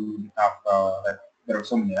 RabbitMQ, Kafka, there are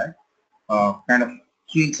so many, right? Kind of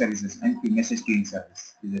queuing services, MQ, message queuing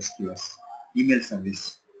service is SQS, email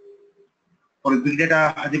service. For a big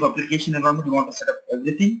data Hadoop application environment, you want to set up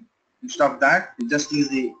everything. Instead of that, you just use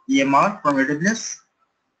the EMR from AWS,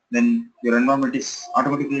 then your environment is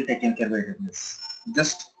automatically taken care by AWS.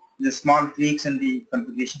 Just the small tweaks and the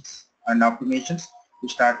configurations and automations, you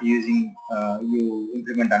start using, you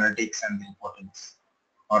implement analytics and the reportings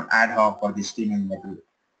or ad hoc or the streaming level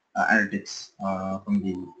analytics from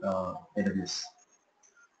the AWS.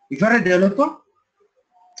 If you are a developer,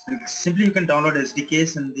 simply you can download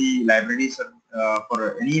SDKs and the libraries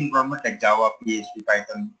for any environment like Java, PHP,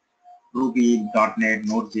 Python, Ruby, .NET,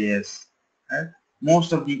 Node.js. Right?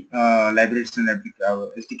 Most of the libraries and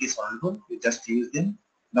SDKs are available. You just use them,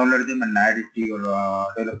 download them, and add it to your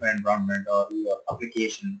development environment or your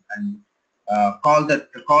application, and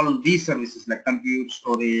call these services like compute,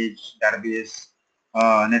 storage, database,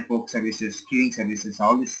 network services, queuing services,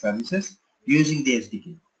 all these services using the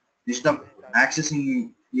SDK. Instead of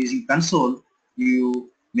accessing using console,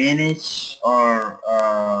 you manage or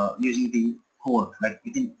using the code, like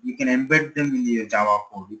you can embed them in the Java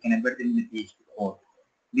code, you can embed them in the PHP code,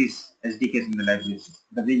 these SDKs in the libraries,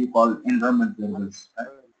 the way you call environment variables, right?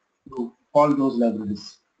 You call those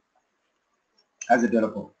libraries as a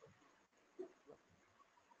developer.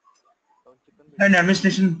 And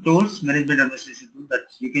administration tools, management administration tools that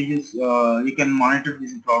you can use, you can monitor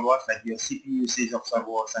using CloudWatch, like your CPU usage of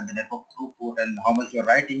servers and the network throughput and how much you're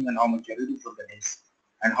writing and how much you're reading from the disk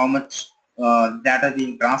and how much data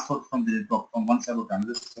being transferred from the network from one server to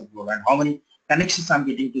another server and how many connections I'm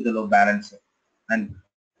getting to the load balancer and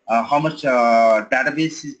how much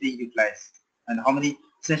database is being utilized and how many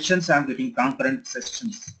sessions I'm getting concurrent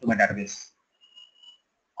sessions to my database.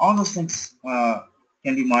 All those things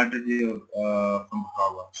can be monitored from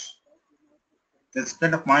CloudWatch. This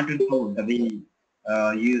kind of monitoring tool, the way you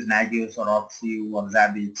use Nagios or Oxy or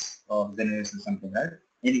Zabbix or Xenius or something, right?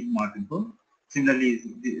 Any monitoring tool. Similarly,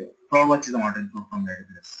 the CloudWatch is a monitoring tool from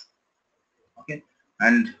AWS. Okay,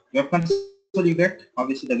 and Web Console you get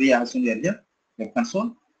obviously the way I mentioned earlier, Web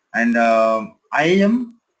Console, and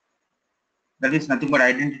IAM, that is nothing but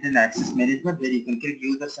identity and access management, where you can create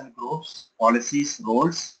users and groups, policies,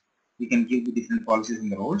 roles. You can give the different policies in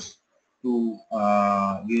the roles to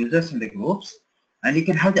users and the groups, and you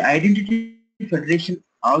can have the identity federation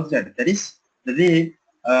outside. That is the way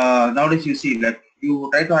nowadays you see, like you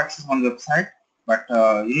try to access one website, but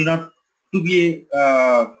you need not to be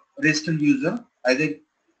a registered user. Either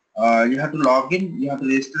you have to log in, you have to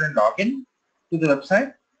register and log in to the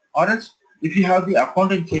website, or else if you have the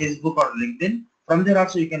account in Facebook or LinkedIn, from there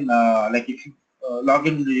also you can like if you log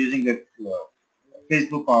in using the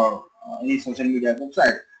Facebook or any social media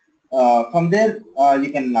website, from there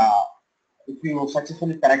you can if you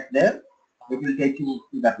successfully connect there, it will take you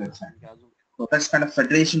to that website. So that's kind of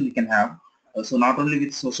federation you can have. So not only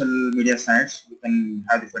with social media sites, you can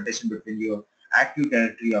have the federation between your active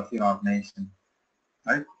directory of your organization,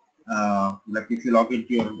 right? Like if you log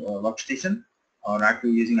into your workstation or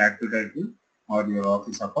using Active Directory or your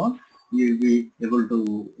office account, you will be able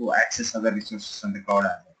to access other resources on the cloud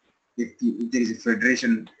if there is a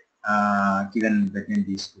federation given between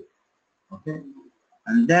these two. Okay,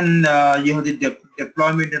 and then you have the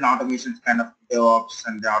deployment and automation kind of DevOps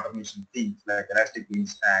and the automation things like Elastic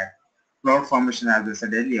Beanstalk, cloud formation, as I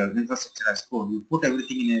said earlier, infrastructure as code. You put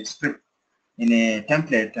everything in a script, in a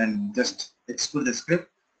template, and just execute the script,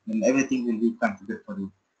 and everything will be configured for you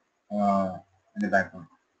in the background.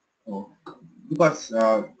 So, because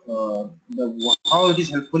how it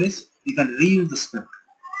is helpful is you can reuse the script.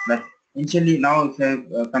 Like initially, now if I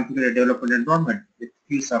configure a development environment with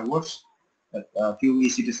few servers, like few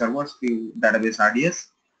EC2 servers, few database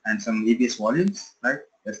RDS, and some EBS volumes, right?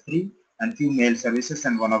 S3, and few mail services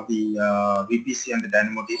and one of the VPC and the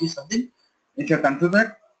DynamoDB something. If you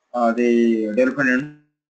configure the development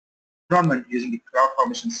environment using the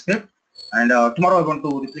CloudFormation script, and tomorrow I want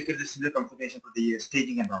to replicate this similar configuration for the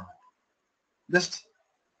staging environment. Just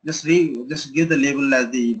give the label as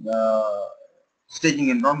the staging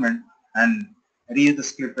environment and reuse the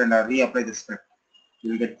script and reapply the script.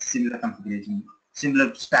 You will get similar configuration,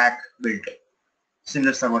 similar stack built,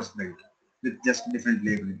 similar servers built with just different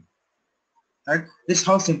labeling. Right? This is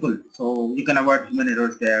how simple. So you can avoid human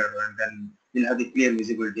errors there, and then you'll have the clear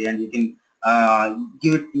visibility, and you can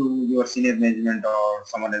give it to your senior management or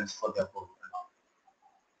someone else for their code.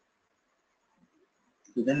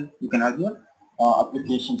 So then you can have your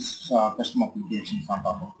applications, custom applications on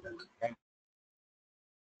top of it.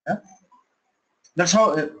 Yeah? That's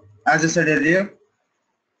how, as I said earlier,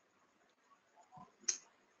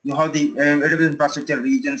 you have the AWS infrastructure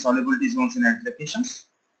regions, solubility zones, and applications.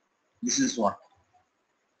 This is what.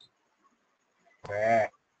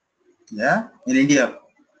 Yeah, in India,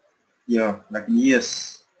 yeah, like in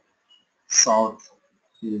US, South,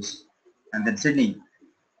 East, and then Sydney,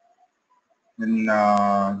 in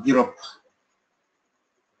Europe,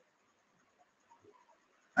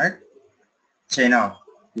 right? China,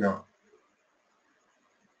 yeah.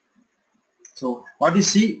 So what you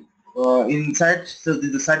see inside, so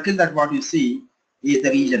the circle that what you see is the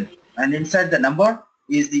region, and inside the number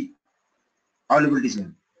is the availability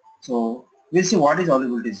zone. So we'll see what is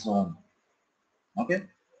availability zone. Okay,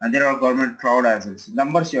 and there are government cloud as well. So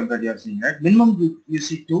numbers you already are seeing, right? Minimum you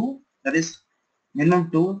see 2, that is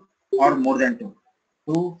minimum 2 or more than 2.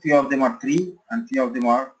 2, few of them are 3, and few of them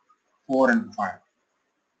are 4 and 5.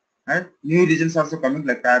 Right? New regions also coming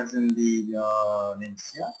like Paris in the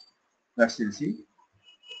names. Yeah, that's you'll see.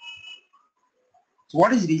 So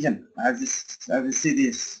what is region? As we see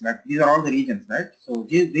this, like these are all the regions, right? So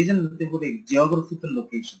region is nothing but a geographical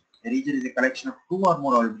location. A region is a collection of 2 or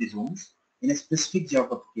more availability zones in a specific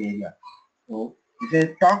geographic area. So if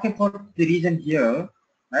I talk about the region here,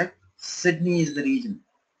 right? Sydney is the region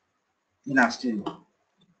in Australia.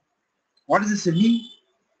 What is the Sydney?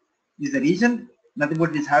 Is the region nothing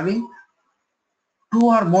but is having 2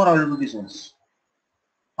 or more availability zones.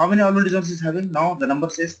 How many availability zones is having? Now the number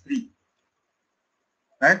says 3.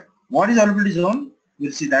 Right? What is availability zone?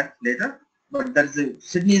 We'll see that later. But that's the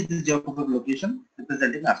Sydney is the geographic location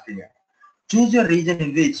representing Australia. Choose your region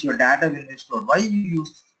in which your data will be stored. Why you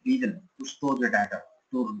use region to store your data,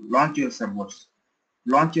 to launch your servers,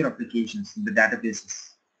 launch your applications in the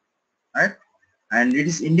databases, right? And it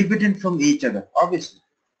is independent from each other, obviously.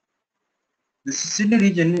 The Sydney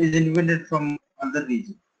region is independent from other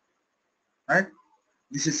region, right?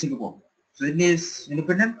 This is Singapore. Sydney is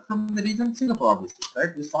independent from the region Singapore, obviously,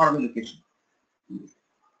 right? This far away location.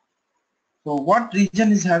 So what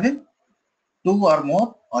region is having 2 or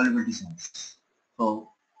more availability zones? So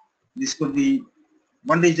this could be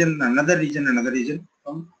one region, another region, another region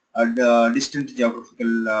from distant geographical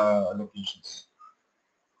locations.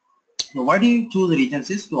 So why do you choose regions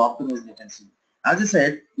is to optimize latency. As I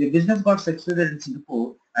said, your business got succeeded in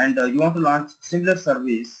Singapore and you want to launch similar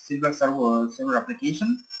service, similar server, similar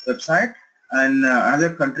application, website, and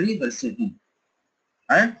another country, that's Sydney,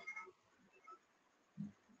 right?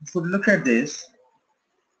 If you look at this,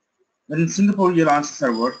 when in Singapore you launch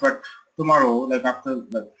servers, but tomorrow, like after,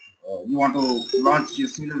 like, you want to launch your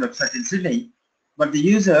similar website in Sydney, but the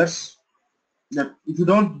users, that if you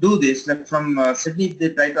don't do this, like from Sydney, if they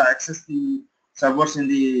try to access the servers in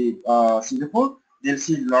the Singapore, they'll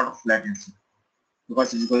see a lot of latency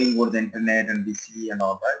because it's going over the internet and VC and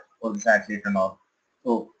all that, or the satellite and all.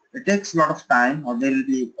 So it takes a lot of time, or there will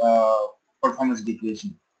be performance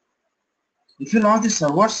degradation. If you launch the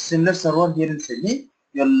servers, similar server here in Sydney,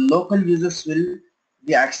 your local users will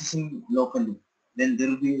be accessing locally. Then there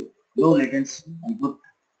will be low latency and good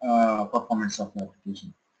performance of the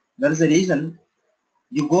application. That is the reason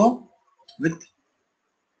you go with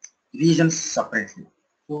regions separately.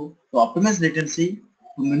 So to optimize latency,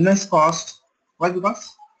 to minimize cost. Why?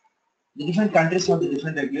 Because the different countries have the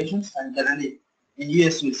different regulations, and generally in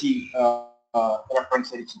US we see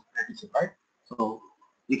electronics very cheap, right? So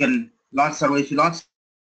you can launch server. If you launch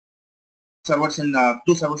servers in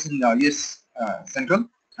 2 servers in US Central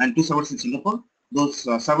and 2 servers in Singapore, those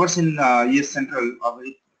servers in US Central are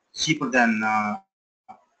very cheaper than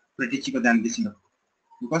pretty cheaper than the Singapore,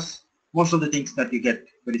 because most of the things that you get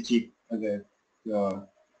very cheap in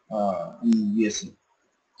USA.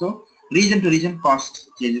 So region to region cost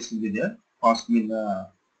changes will be there, cost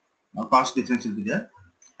difference will be there,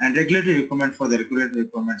 and regulatory requirement for the regulatory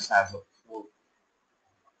requirements as well.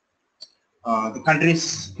 So the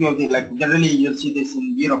countries, few of the, like generally you'll see this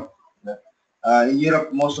in Europe, In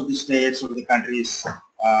Europe, most of the states or the countries,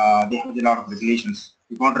 they have a lot of regulations.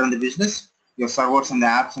 If you want to run the business, your servers and the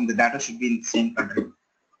apps and the data should be in the same country,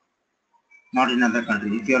 not in another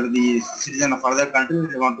country. If you are the citizen of other country,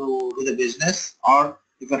 if you want to do the business, or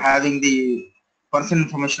if you're having the personal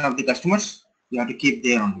information of the customers, you have to keep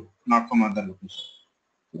there only, not from other location.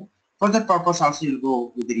 Okay. For that purpose, also you'll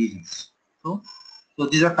go with the regions. So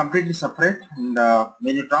these are completely separate, and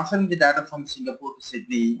when you're transferring the data from Singapore to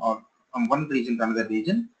Sydney or from one region to another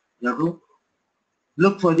region, you have to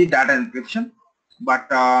look for the data encryption, but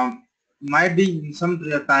might be in some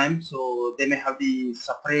real time, so they may have the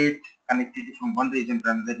separate connectivity from one region to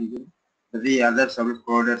another region. The other service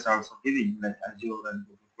providers are also giving, like Azure and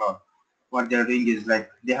Google Cloud. What they are doing is like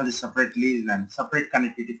they have the separate lease and separate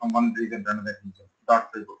connectivity from one region to another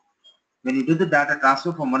region. When you do the data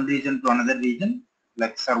transfer from one region to another region,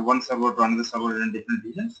 like one server to another server in different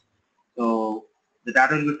regions, so the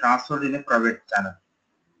data will be transferred in a private channel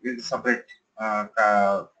with a separate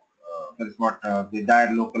that is what the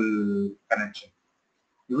dire local connection.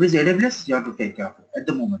 If it is AWS, you have to take care of it at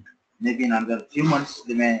the moment. Maybe in another few months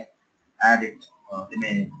they may add it. They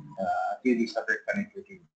may give the separate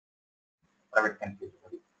connectivity, private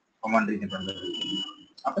connectivity from one region to another region.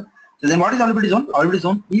 Okay. So then what is availability zone? Availability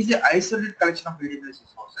zone is the isolated collection of AWS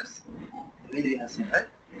resources. We have seen, right?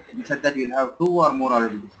 We said that you'll have two or more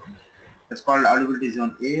availability zones. That's called availability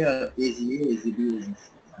zone A, AZA, AZB, AZC,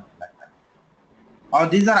 something like that. Or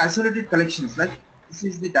these are isolated collections, like this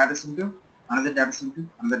is the data center, another data center,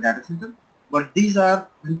 another data center, but these are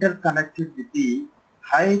interconnected with the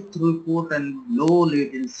high throughput and low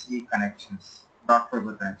latency connections, dot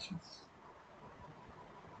fiber connections.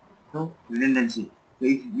 So redundancy. So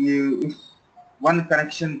if one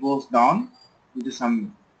connection goes down due to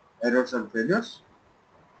some errors or failures,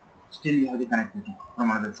 still you have the connectivity from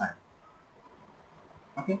another side.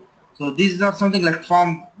 Okay. So these are something like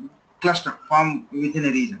form cluster, form within a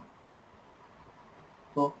region.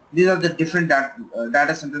 So these are the different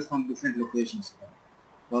data centers from different locations.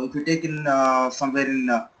 So if you take in somewhere in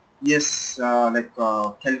yes, like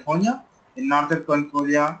California, in Northern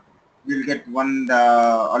California, we'll get one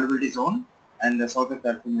availability zone, and the Southern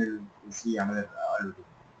California will see another availability.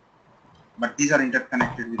 But these are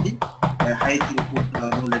interconnected with the high throughput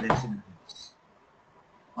low latency networks.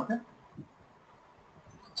 Okay.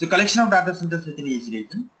 So collection of data centers within each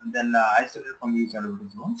region, and then isolated from each availability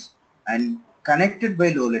zones, and connected by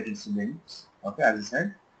low latency links. Okay, as I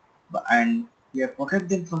said, and we have protect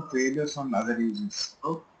them from failures on other regions.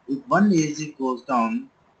 So if one AZ goes down,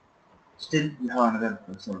 still we have another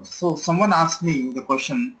service. So someone asked me the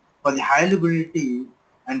question for the high availability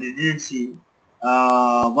and redundancy.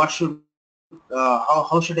 What should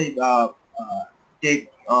how should I take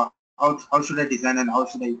how should I design and how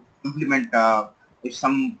should I implement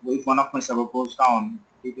if one of my server goes down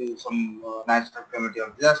due to some natural calamity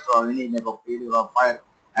or disaster or any network failure or fire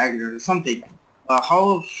accident or something.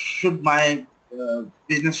 How should my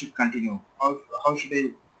business should continue? How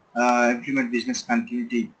should I implement business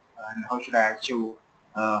continuity, and how should I achieve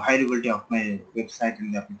high availability of my website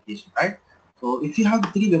and the application, right? So if you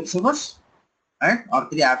have 3 web servers, right, or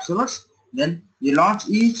 3 app servers, then you launch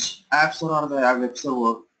each app server or the web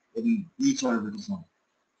server in each availability zone.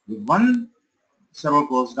 If one server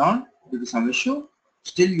goes down due to some issue,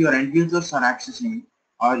 still your end users are accessing,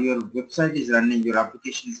 or your website is running, your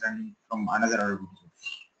application is running from another availability zone,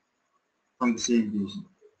 from the same region.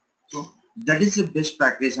 So that is the best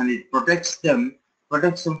practice, and it protects them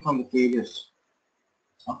from the failures.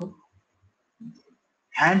 Okay.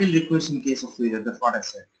 Handle requests in case of failure. That's what I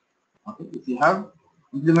said. Okay. If you have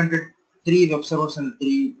implemented 3 web servers and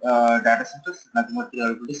 3 data centers, nothing but 3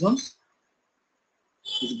 availability zones,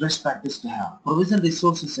 it's best practice to have. Provision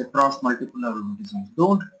resources across multiple availability zones.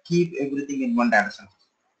 Don't keep everything in one data center.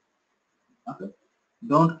 Okay.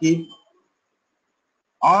 Don't keep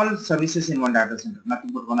all services in one data center.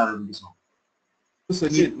 Nothing but one availability zone. So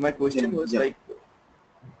Sachin, my question was like,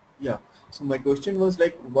 yeah. So my question was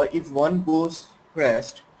like, what if one goes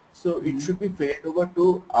crashed, so it should be failed over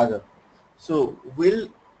to other. So will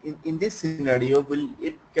in this scenario will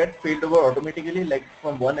it get failed over automatically, like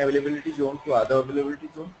from one availability zone to other availability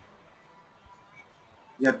zone?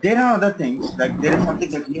 Yeah, there are other things, like there is something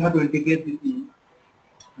that you have to integrate with the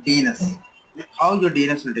DNS. How your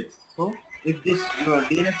DNS will take. So if this your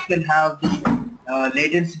DNS can have the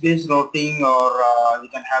latency based routing, or you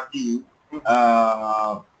can have the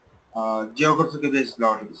geographical based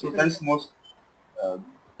routing. So that is most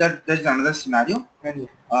that is another scenario.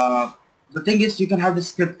 The thing is, you can have the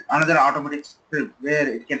script, another automatic script where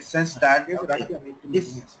it can sense that okay,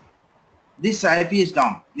 this IP is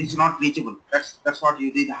down. This is not reachable. That's what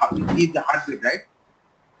you did. You need the heartbeat, right?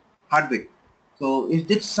 Heartbeat. So if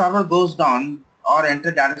this server goes down or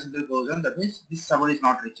enter data center goes down, that means this server is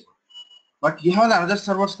not reachable. But you have the other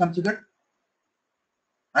servers configured,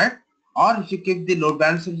 right? Or if you keep the load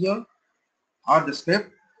balancer here or the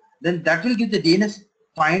script, then that will give the DNS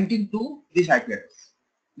pointing to this IP address,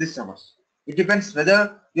 this servers. It depends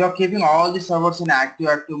whether you are keeping all the servers in active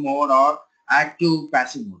mode or active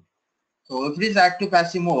passive mode. So if it is active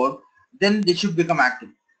passive mode, then this should become active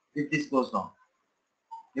if this goes down.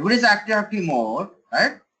 If it is active mode,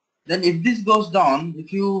 right? Then if this goes down,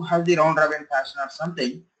 if you have the round robin fashion or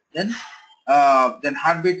something, then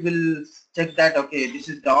heartbeat will check that okay, this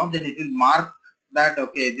is down. Then it will mark that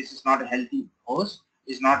okay, this is not a healthy host,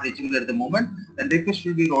 is not reachable at the moment. Then request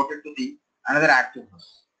will be routed to the another active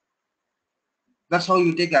host. That's how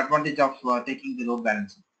you take advantage of taking the load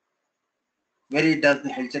balancing, where it does the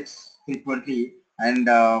health checks frequently and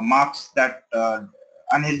marks that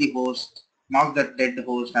unhealthy host, marks that dead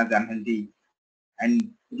host as unhealthy, and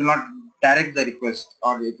it will not direct the request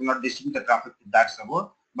or it will not distribute the traffic to that server,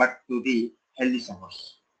 but to the healthy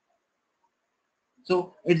servers.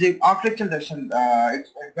 So it's the architectural decision. It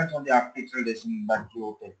depends on the architectural decision that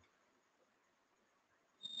you take,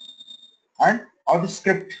 and or the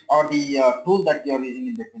script or the tool that you are using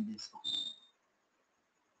in between these tools,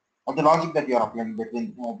 or the logic that you are applying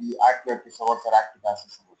between the active servers or active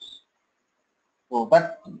passive servers. So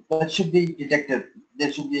that should be detected.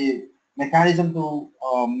 There should be mechanism to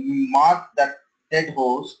mark that dead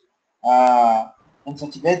host in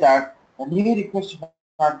such a way that the new request should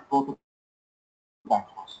not go to that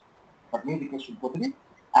host, but new request should go to the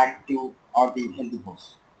active or the healthy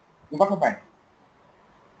host. You got my point?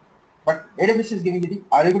 But AWS is giving you the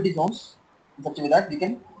availability zones in such a way that we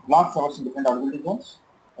can launch servers in different availability zones.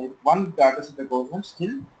 And if one data center goes on,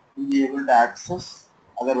 still you'll be able to access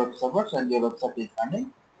other web servers and your website is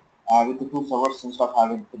running with the two servers instead of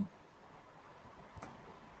having three.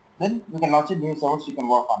 Then you can launch a new servers you can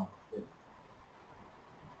work on.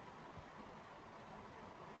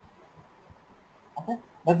 Okay,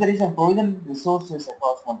 that's the reason provision resources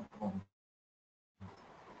across multiple regions.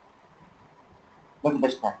 That's the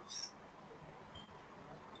best practice.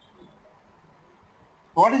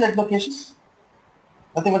 What is edge locations?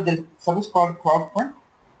 Nothing but the service called CloudFront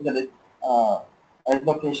is a edge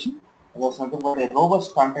location. There's nothing but a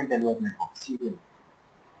robust content delivery network, CDN.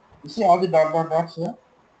 You see all the dots here,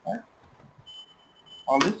 right?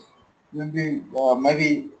 All this will be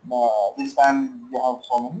maybe this time you have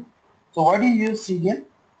so many. So why do you use CDN?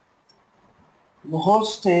 To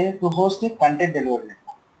host a content delivery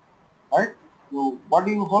network, right? What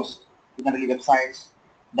do you host? Generally websites,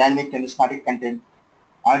 dynamic and static content,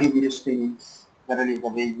 audio video streamings, generally the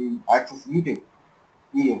way we access YouTube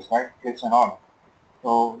videos, right? Clips and all.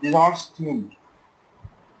 So these are all streamed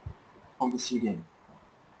from the CDN.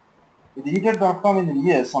 With editor.com in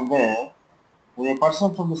the US somewhere, a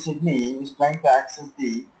person from the Sydney is trying to access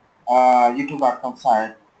the YouTube.com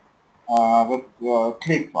site with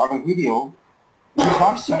clip or a video. If it is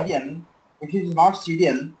not CDN, if it is not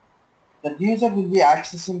CDN, the user will be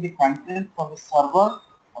accessing the content from the server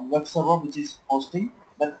and web server which is hosting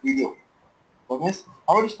that video. Okay,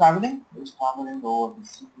 how it is traveling? It is traveling over the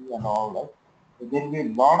city and all that. So there will be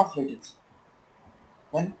a lot of latency.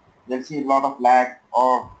 Then they'll see a lot of lag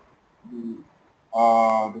or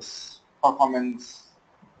the this performance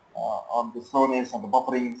or the slowness or the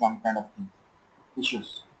buffering, some kind of thing,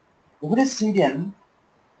 issues. If it is CDN,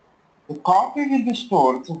 the copy will be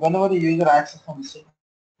stored. So whenever the user accesses from the city,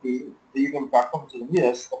 the YouTube.com to the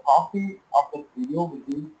US, the copy of the video will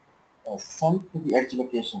be sent to the edge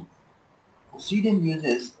location. So CDN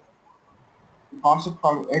uses the concept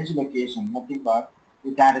called edge location, nothing but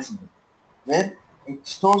the data center, where it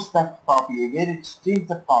stores that copy, where it streams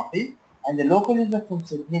the copy, and the local user from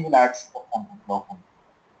Sydney will access the content locally.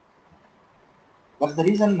 That's the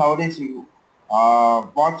reason nowadays you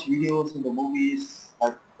watch videos in the movies,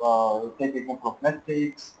 like take example of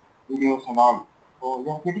Netflix, videos and all. So you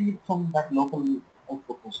are getting it from that local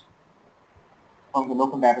location, from the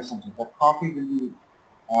local data center. That copy will be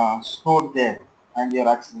stored there and you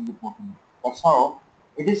are accessing it locally. That's how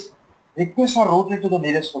it is. Requests are routed to the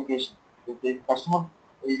nearest location. If the customer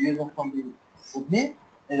user from the Sydney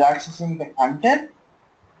is accessing the content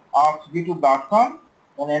of youtube.com,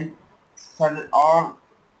 then or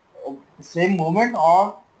the same moment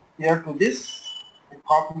or here to this, the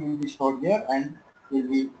copy will be stored here and will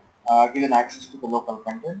be given access to the local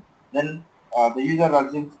content. Then the user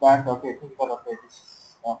assumes that okay, think that okay, this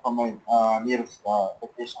is from my nearest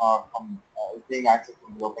location or from is being accessed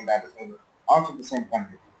from the local data server or from the same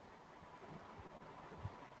country.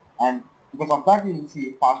 and because of that you will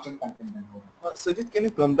see faster content download. Sajid, can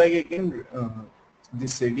you come back again? The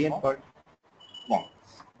CDN part. Yeah.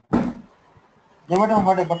 You might have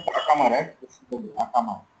heard about Akama, right? This is the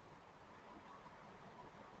Akama,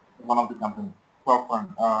 one of the companies, top one,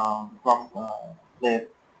 top player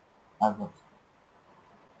as well.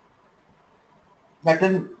 But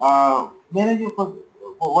then, where are you?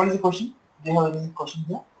 What is the question? Do you have any question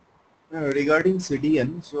here? Regarding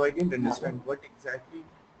CDN, so I didn't Yeah. understand what exactly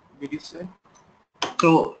did you say?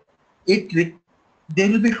 So there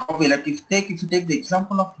will be copy. Like if you take the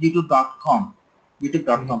example of YouTube.com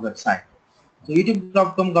website. So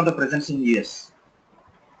YouTube.com got the presence in US.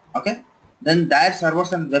 Okay. Then that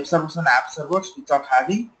servers and web servers and app servers which are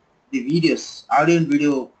having the videos, audio and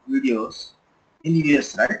videos in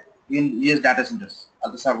US, right? In US data centers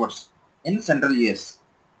or the servers in central US.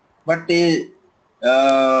 But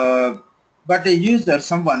uh, a user,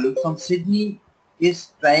 someone from Sydney, is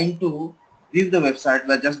trying to view the website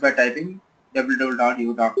by typing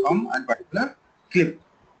www.youtube.com and particular clip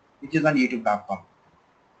which is on youtube.com.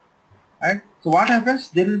 Right? So what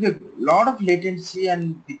happens? There will be a lot of latency,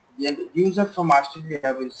 and the user from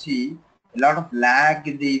Australia will see a lot of lag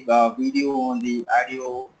in the video and the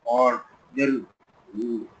audio, or there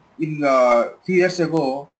in few years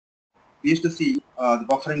ago we used to see the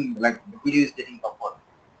buffering, like the video is getting buffered,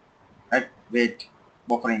 right? Wait,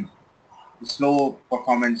 buffering, slow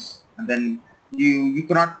performance, and then you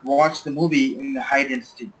cannot watch the movie in the high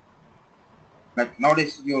density. Like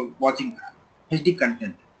nowadays you're watching HD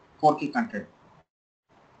content, 4K content.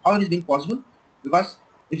 How it is being possible? Because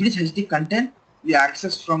if it is HD content, we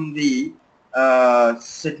access from the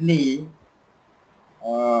Sydney,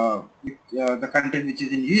 the content which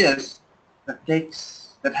is in US,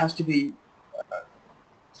 that has to be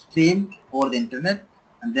streamed over the internet,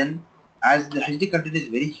 and then as the HD content is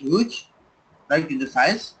very huge, right, in the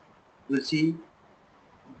size, you will see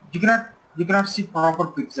you cannot see proper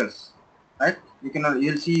pixels, right?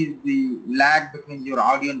 You'll see the lag between your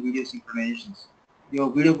audio and video synchronizations. Your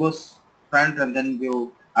video goes front, and then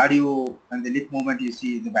your audio and the lip movement you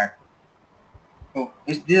see in the back. So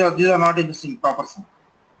these are not in the proper sync,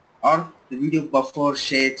 or the video buffer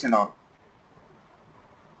shakes and all.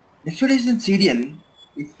 If it is in CDN,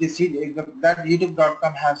 that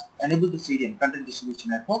YouTube.com has enabled the CDN, content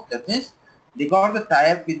distribution network, that means they got the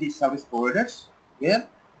tie-up with the service providers where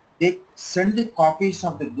they send the copies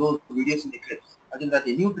of those videos and the clips. I think that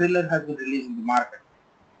a new trailer has been released in the market.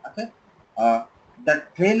 Okay,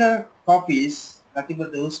 that trailer copies, nothing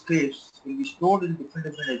but those clips, will be stored in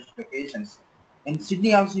different edge locations. In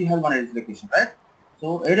Sydney also you have one edge location, right?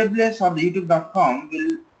 So AWS or the YouTube.com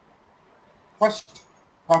will first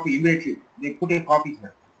copy immediately. They put a copy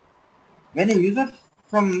here. When a user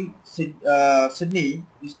from Sydney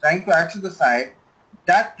is trying to access the site,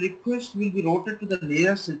 that request will be routed to the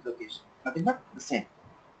nearest location. Nothing but the same.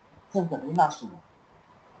 Same country in Australia.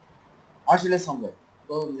 Australia somewhere.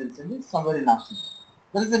 So in Sydney, somewhere in Australia.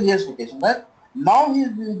 That is the nearest location, right? Now he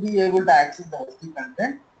will be able to access the HD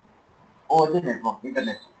content over the network,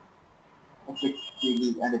 internet,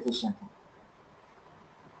 effectively and efficiently.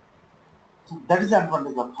 So that is the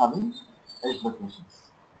advantage of having edge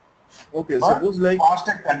locations. Okay, But suppose like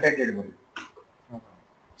constant content delivery.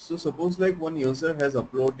 so suppose like one user has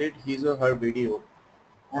uploaded his or her video.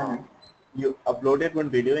 You uploaded one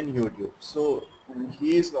video in YouTube, so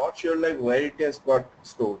he is not sure like where it has got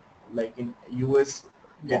stored, like in US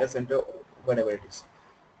data center, whatever it is.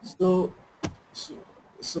 So,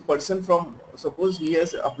 person from, suppose he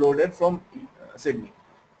has uploaded from Sydney.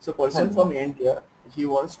 So person from India, he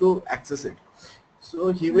wants to access it.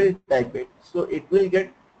 So he will type it. So it will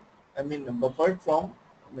get, I mean, buffered from,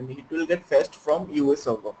 I mean, it will get fetched from US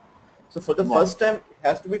server. So for the first time, it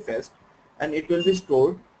has to be fetched, and it will be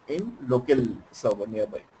stored in local server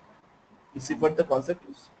nearby. You see what the concept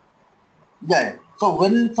is? Yeah. So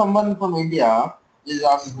when someone from India is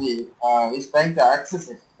actually is trying to access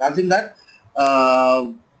it, imagine that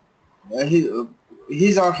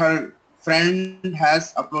his or her friend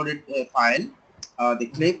has uploaded a file, the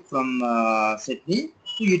clip from Sydney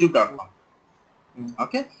to YouTube.com.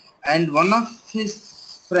 Okay, and one of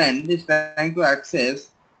his friend is trying to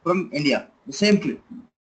access from India the same clip.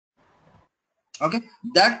 Okay,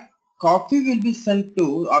 that copy will be sent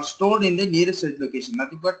to or stored in the nearest edge location,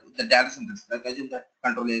 nothing but the data centers, like assume that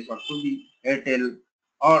control is or could be Airtel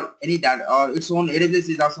or any data, or its own. AWS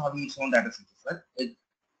is also having its own data centers,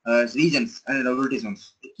 right? Regions and availability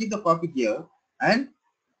zones. They keep the copy here and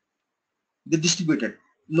they distribute it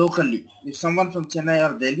locally. If someone from Chennai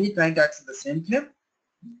or Delhi trying to access the same clip,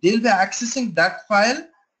 they'll be accessing that file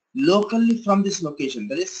locally from this location.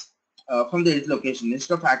 That is from the edge location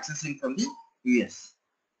instead of accessing from the US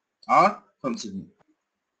or from Sydney.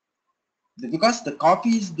 Because the copy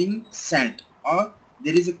is being sent or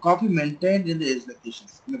there is a copy maintained in the edge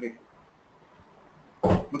locations.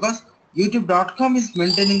 Because YouTube.com is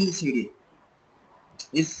maintaining the CDN,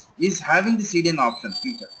 is having the CDN option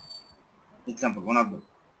feature. Example, one of them.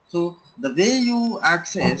 So the way you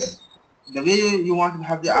access, the way you want to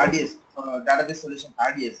have the RDS, database solution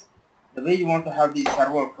RDS, the way you want to have the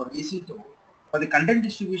server for EC2, for the content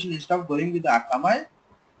distribution instead of going with the Akamai,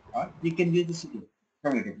 you can use the CDN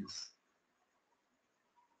from AWS.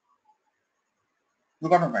 You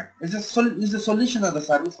got it right. It's a solution of the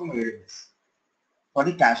service from AWS for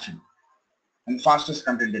the caching and fastest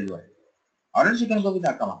content delivery. Or else you can go with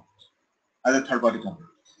Akamai as a third-party company.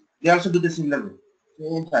 They also do the similar way,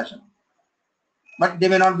 same fashion. But they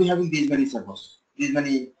may not be having these many servers, these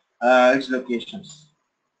many edge locations.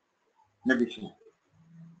 Maybe few.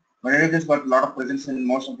 But AWS got a lot of presence in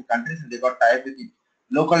most of the countries, and they got tied with the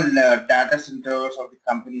local data centers of the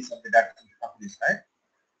companies of the data center companies,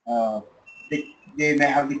 right? They may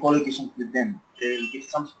have the co-locations with them. They will get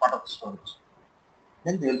some part of the storage.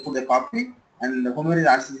 Then they will put a copy, and whomever is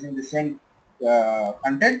accessing the same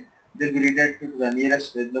content, they will be redirected to the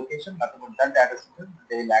nearest location, nothing but that data center,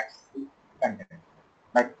 they will access the content.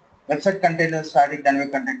 Like website container, static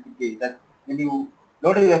dynamic content could be that when you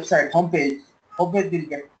load a website homepage will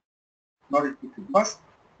get loaded quickly because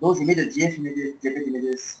those images, GF images, JPEG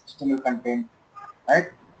images, HTML content, right?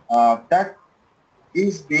 That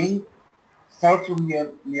is being served from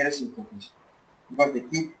your nearest location because they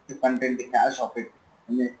keep the content, the cache of it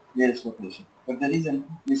in the nearest location. But the reason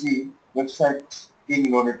you see websites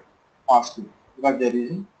being loaded fastly because they're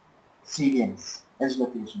using CDNs, edge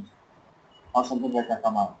locations, or something like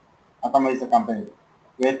Akamai. Akamai is the company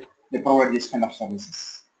where they provide this kind of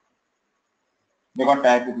services. They got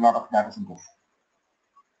tied with a lot of data centers.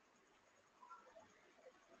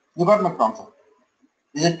 You got my concept.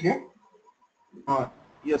 Is it clear?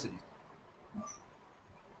 Yes, it is.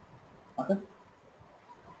 Okay.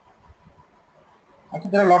 Okay,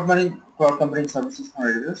 there are a lot many cloud computing services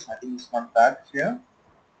nowadays. I think it's not that clear.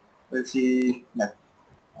 We'll see like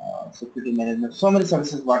security management, so many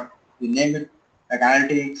services, what you name it, like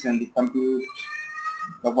analytics and the compute,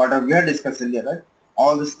 whatever we are discussed earlier, right?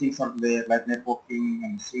 All these things are there, like networking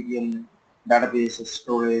and CDN, databases,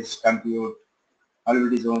 storage, compute,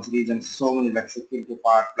 availability zones, regions, so many like security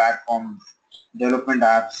part, platforms, development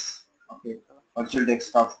apps, okay, virtual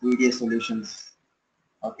desktops, VDA solutions,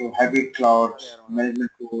 okay, hybrid clouds,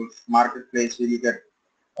 management tools, marketplace where you get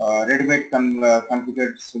ready-made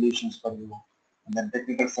configured solutions for you, and then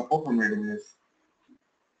technical support from AWS.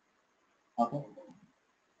 Okay,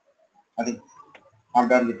 I think I'm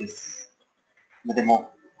done with this, the demo.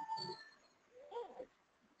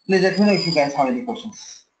 Please let me know if you guys have any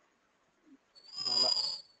questions.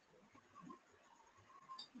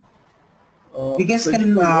 You guys So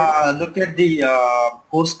can look at the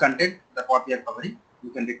post content that what we are covering. You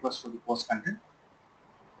can request for the post content.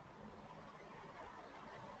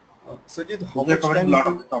 Sajid, how We are much covering a time it lot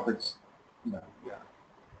will? of topics. Yeah.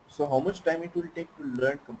 So how much time it will take to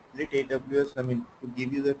learn complete AWS? I mean, to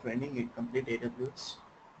give you the training in complete AWS.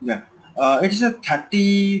 Yeah, it is a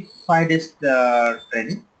 35 days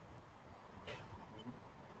training.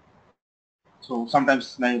 So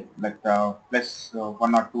sometimes like plus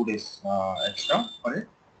 1 or 2 days extra for it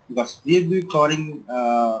because we'll be covering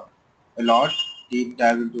a lot deep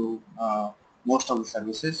dive into most of the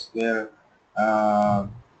services where uh,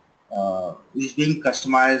 is being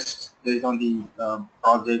customized based on the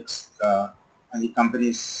projects and the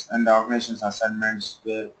companies and the organizations assignments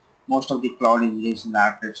where most of the cloud engineers and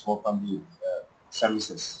architects work on the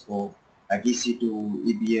services. So like EC2,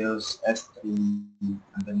 EBS, S3, and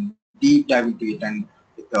then deep dive into it and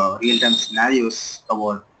with real-time scenarios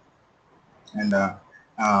covered and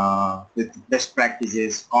with best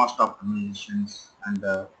practices, cost optimizations, and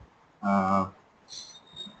uh,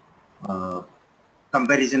 uh,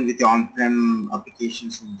 comparison with the on-prem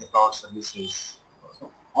applications and the cloud services.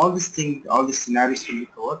 So all these things, all these scenarios will be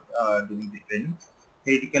covered during the training.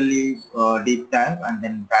 Theoretically deep dive and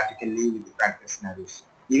then practically with the practice scenarios.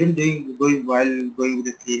 Even while going with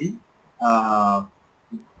the theory, uh,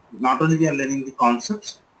 not only we are learning the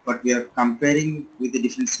concepts, but we are comparing with the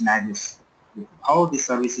different scenarios, with how the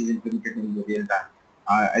service is implemented in the real time,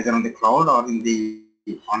 either on the cloud or in the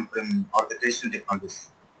on-prem or the traditional technologies.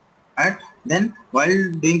 And then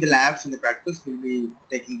while doing the labs and the practice, we'll be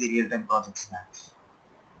taking the real-time project labs.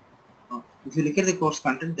 If you look at the course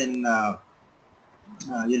content, then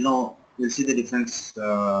you'll see the difference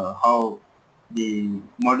how the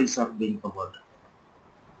modules are being covered.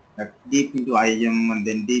 like deep into IAM and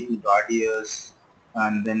then deep into RDS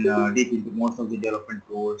and then deep into most of the development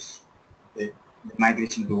tools, the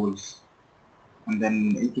migration tools, and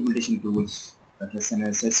then implementation tools like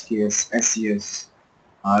SNS, SQS, SCS,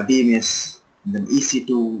 DMS, and then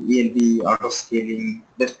EC2, ELB, auto scaling,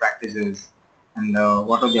 best practices, and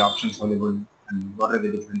what are the options available, and what are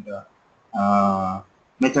the different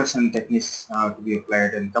methods and techniques to be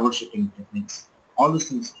applied, and troubleshooting techniques. All these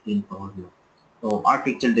things being covered here. So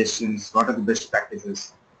architectural decisions, what are the best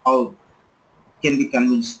practices, how can be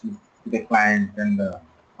convinced to the client, and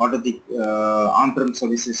what are the on-prem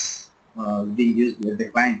services being used with the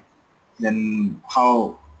client, then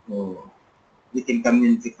how uh, we can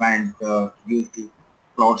convince the client to use the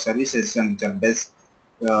cloud services and which are best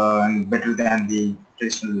and better than the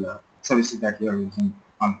traditional services that we are using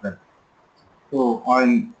on-prem. So, or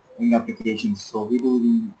in applications, so we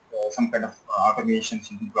do some kind of automations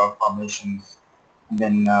using cloud formations, and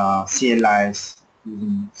then CLIs,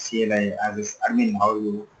 using CLI as I mean, how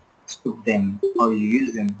you scoop them, how you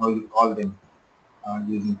use them, how you call them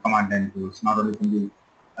using command line tools, not only from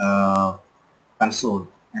the console,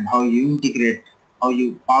 and how you integrate, how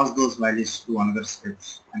you pass those values to another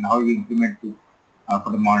scripts, and how you implement it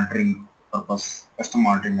for the monitoring purpose, custom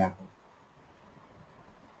monitoring as well.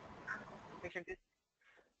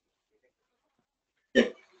 Yeah.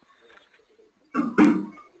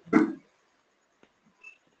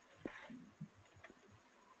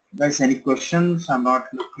 Guys, any questions? I'm not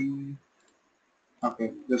looking.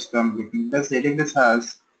 Okay, just I'm looking. Does AWS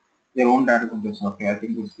has their own data centers? Okay, I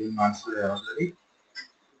think it's being answered already.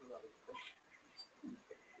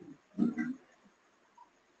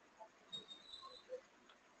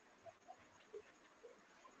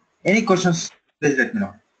 Any questions? Please let me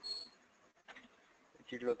know.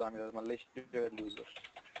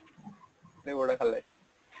 एवढा खाल्लाय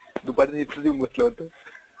दुपारी इथं येऊन बसलो होतो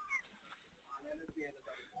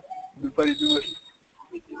दुपारी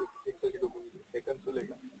chicken तुले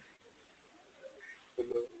का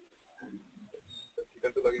chicken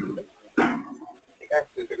तुला घेतलं काय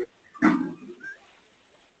असतं सगळं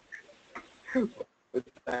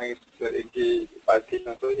सांगितलं की पार्टी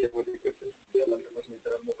नव्हतं हे बोलली कसं त्याला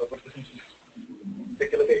मित्रांनो मोठा पण ते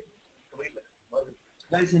केलं काय बघितलं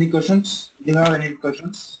Guys, any questions? Do you have any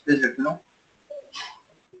questions? Please let me know.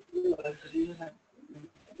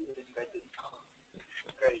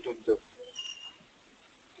 काय तुमचं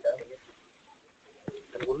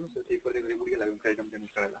बोलून सर ते घरी मुलगी लागून काय जमते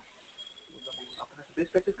करायला आपण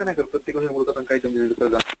बेस्ट प्रॅक्टिस का नाही करत प्रत्येक गोष्ट बोलत आपण काय जमते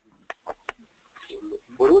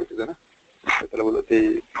बरोबर तुझं ना त्याला बोलत ते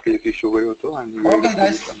इश्यू वगैरे होतो आणि Okay,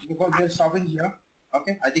 guys, because we're stopping here.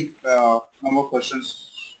 Okay, I think no more questions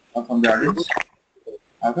from the audience.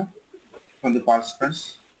 Okay, from the participants.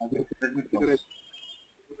 Okay, let me close.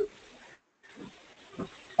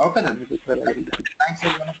 Okay then. Thanks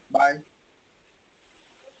everyone. Bye.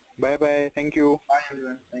 Bye bye. Thank you. Bye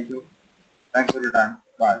everyone. Thank you. Thanks for your time.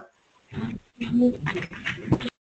 Bye.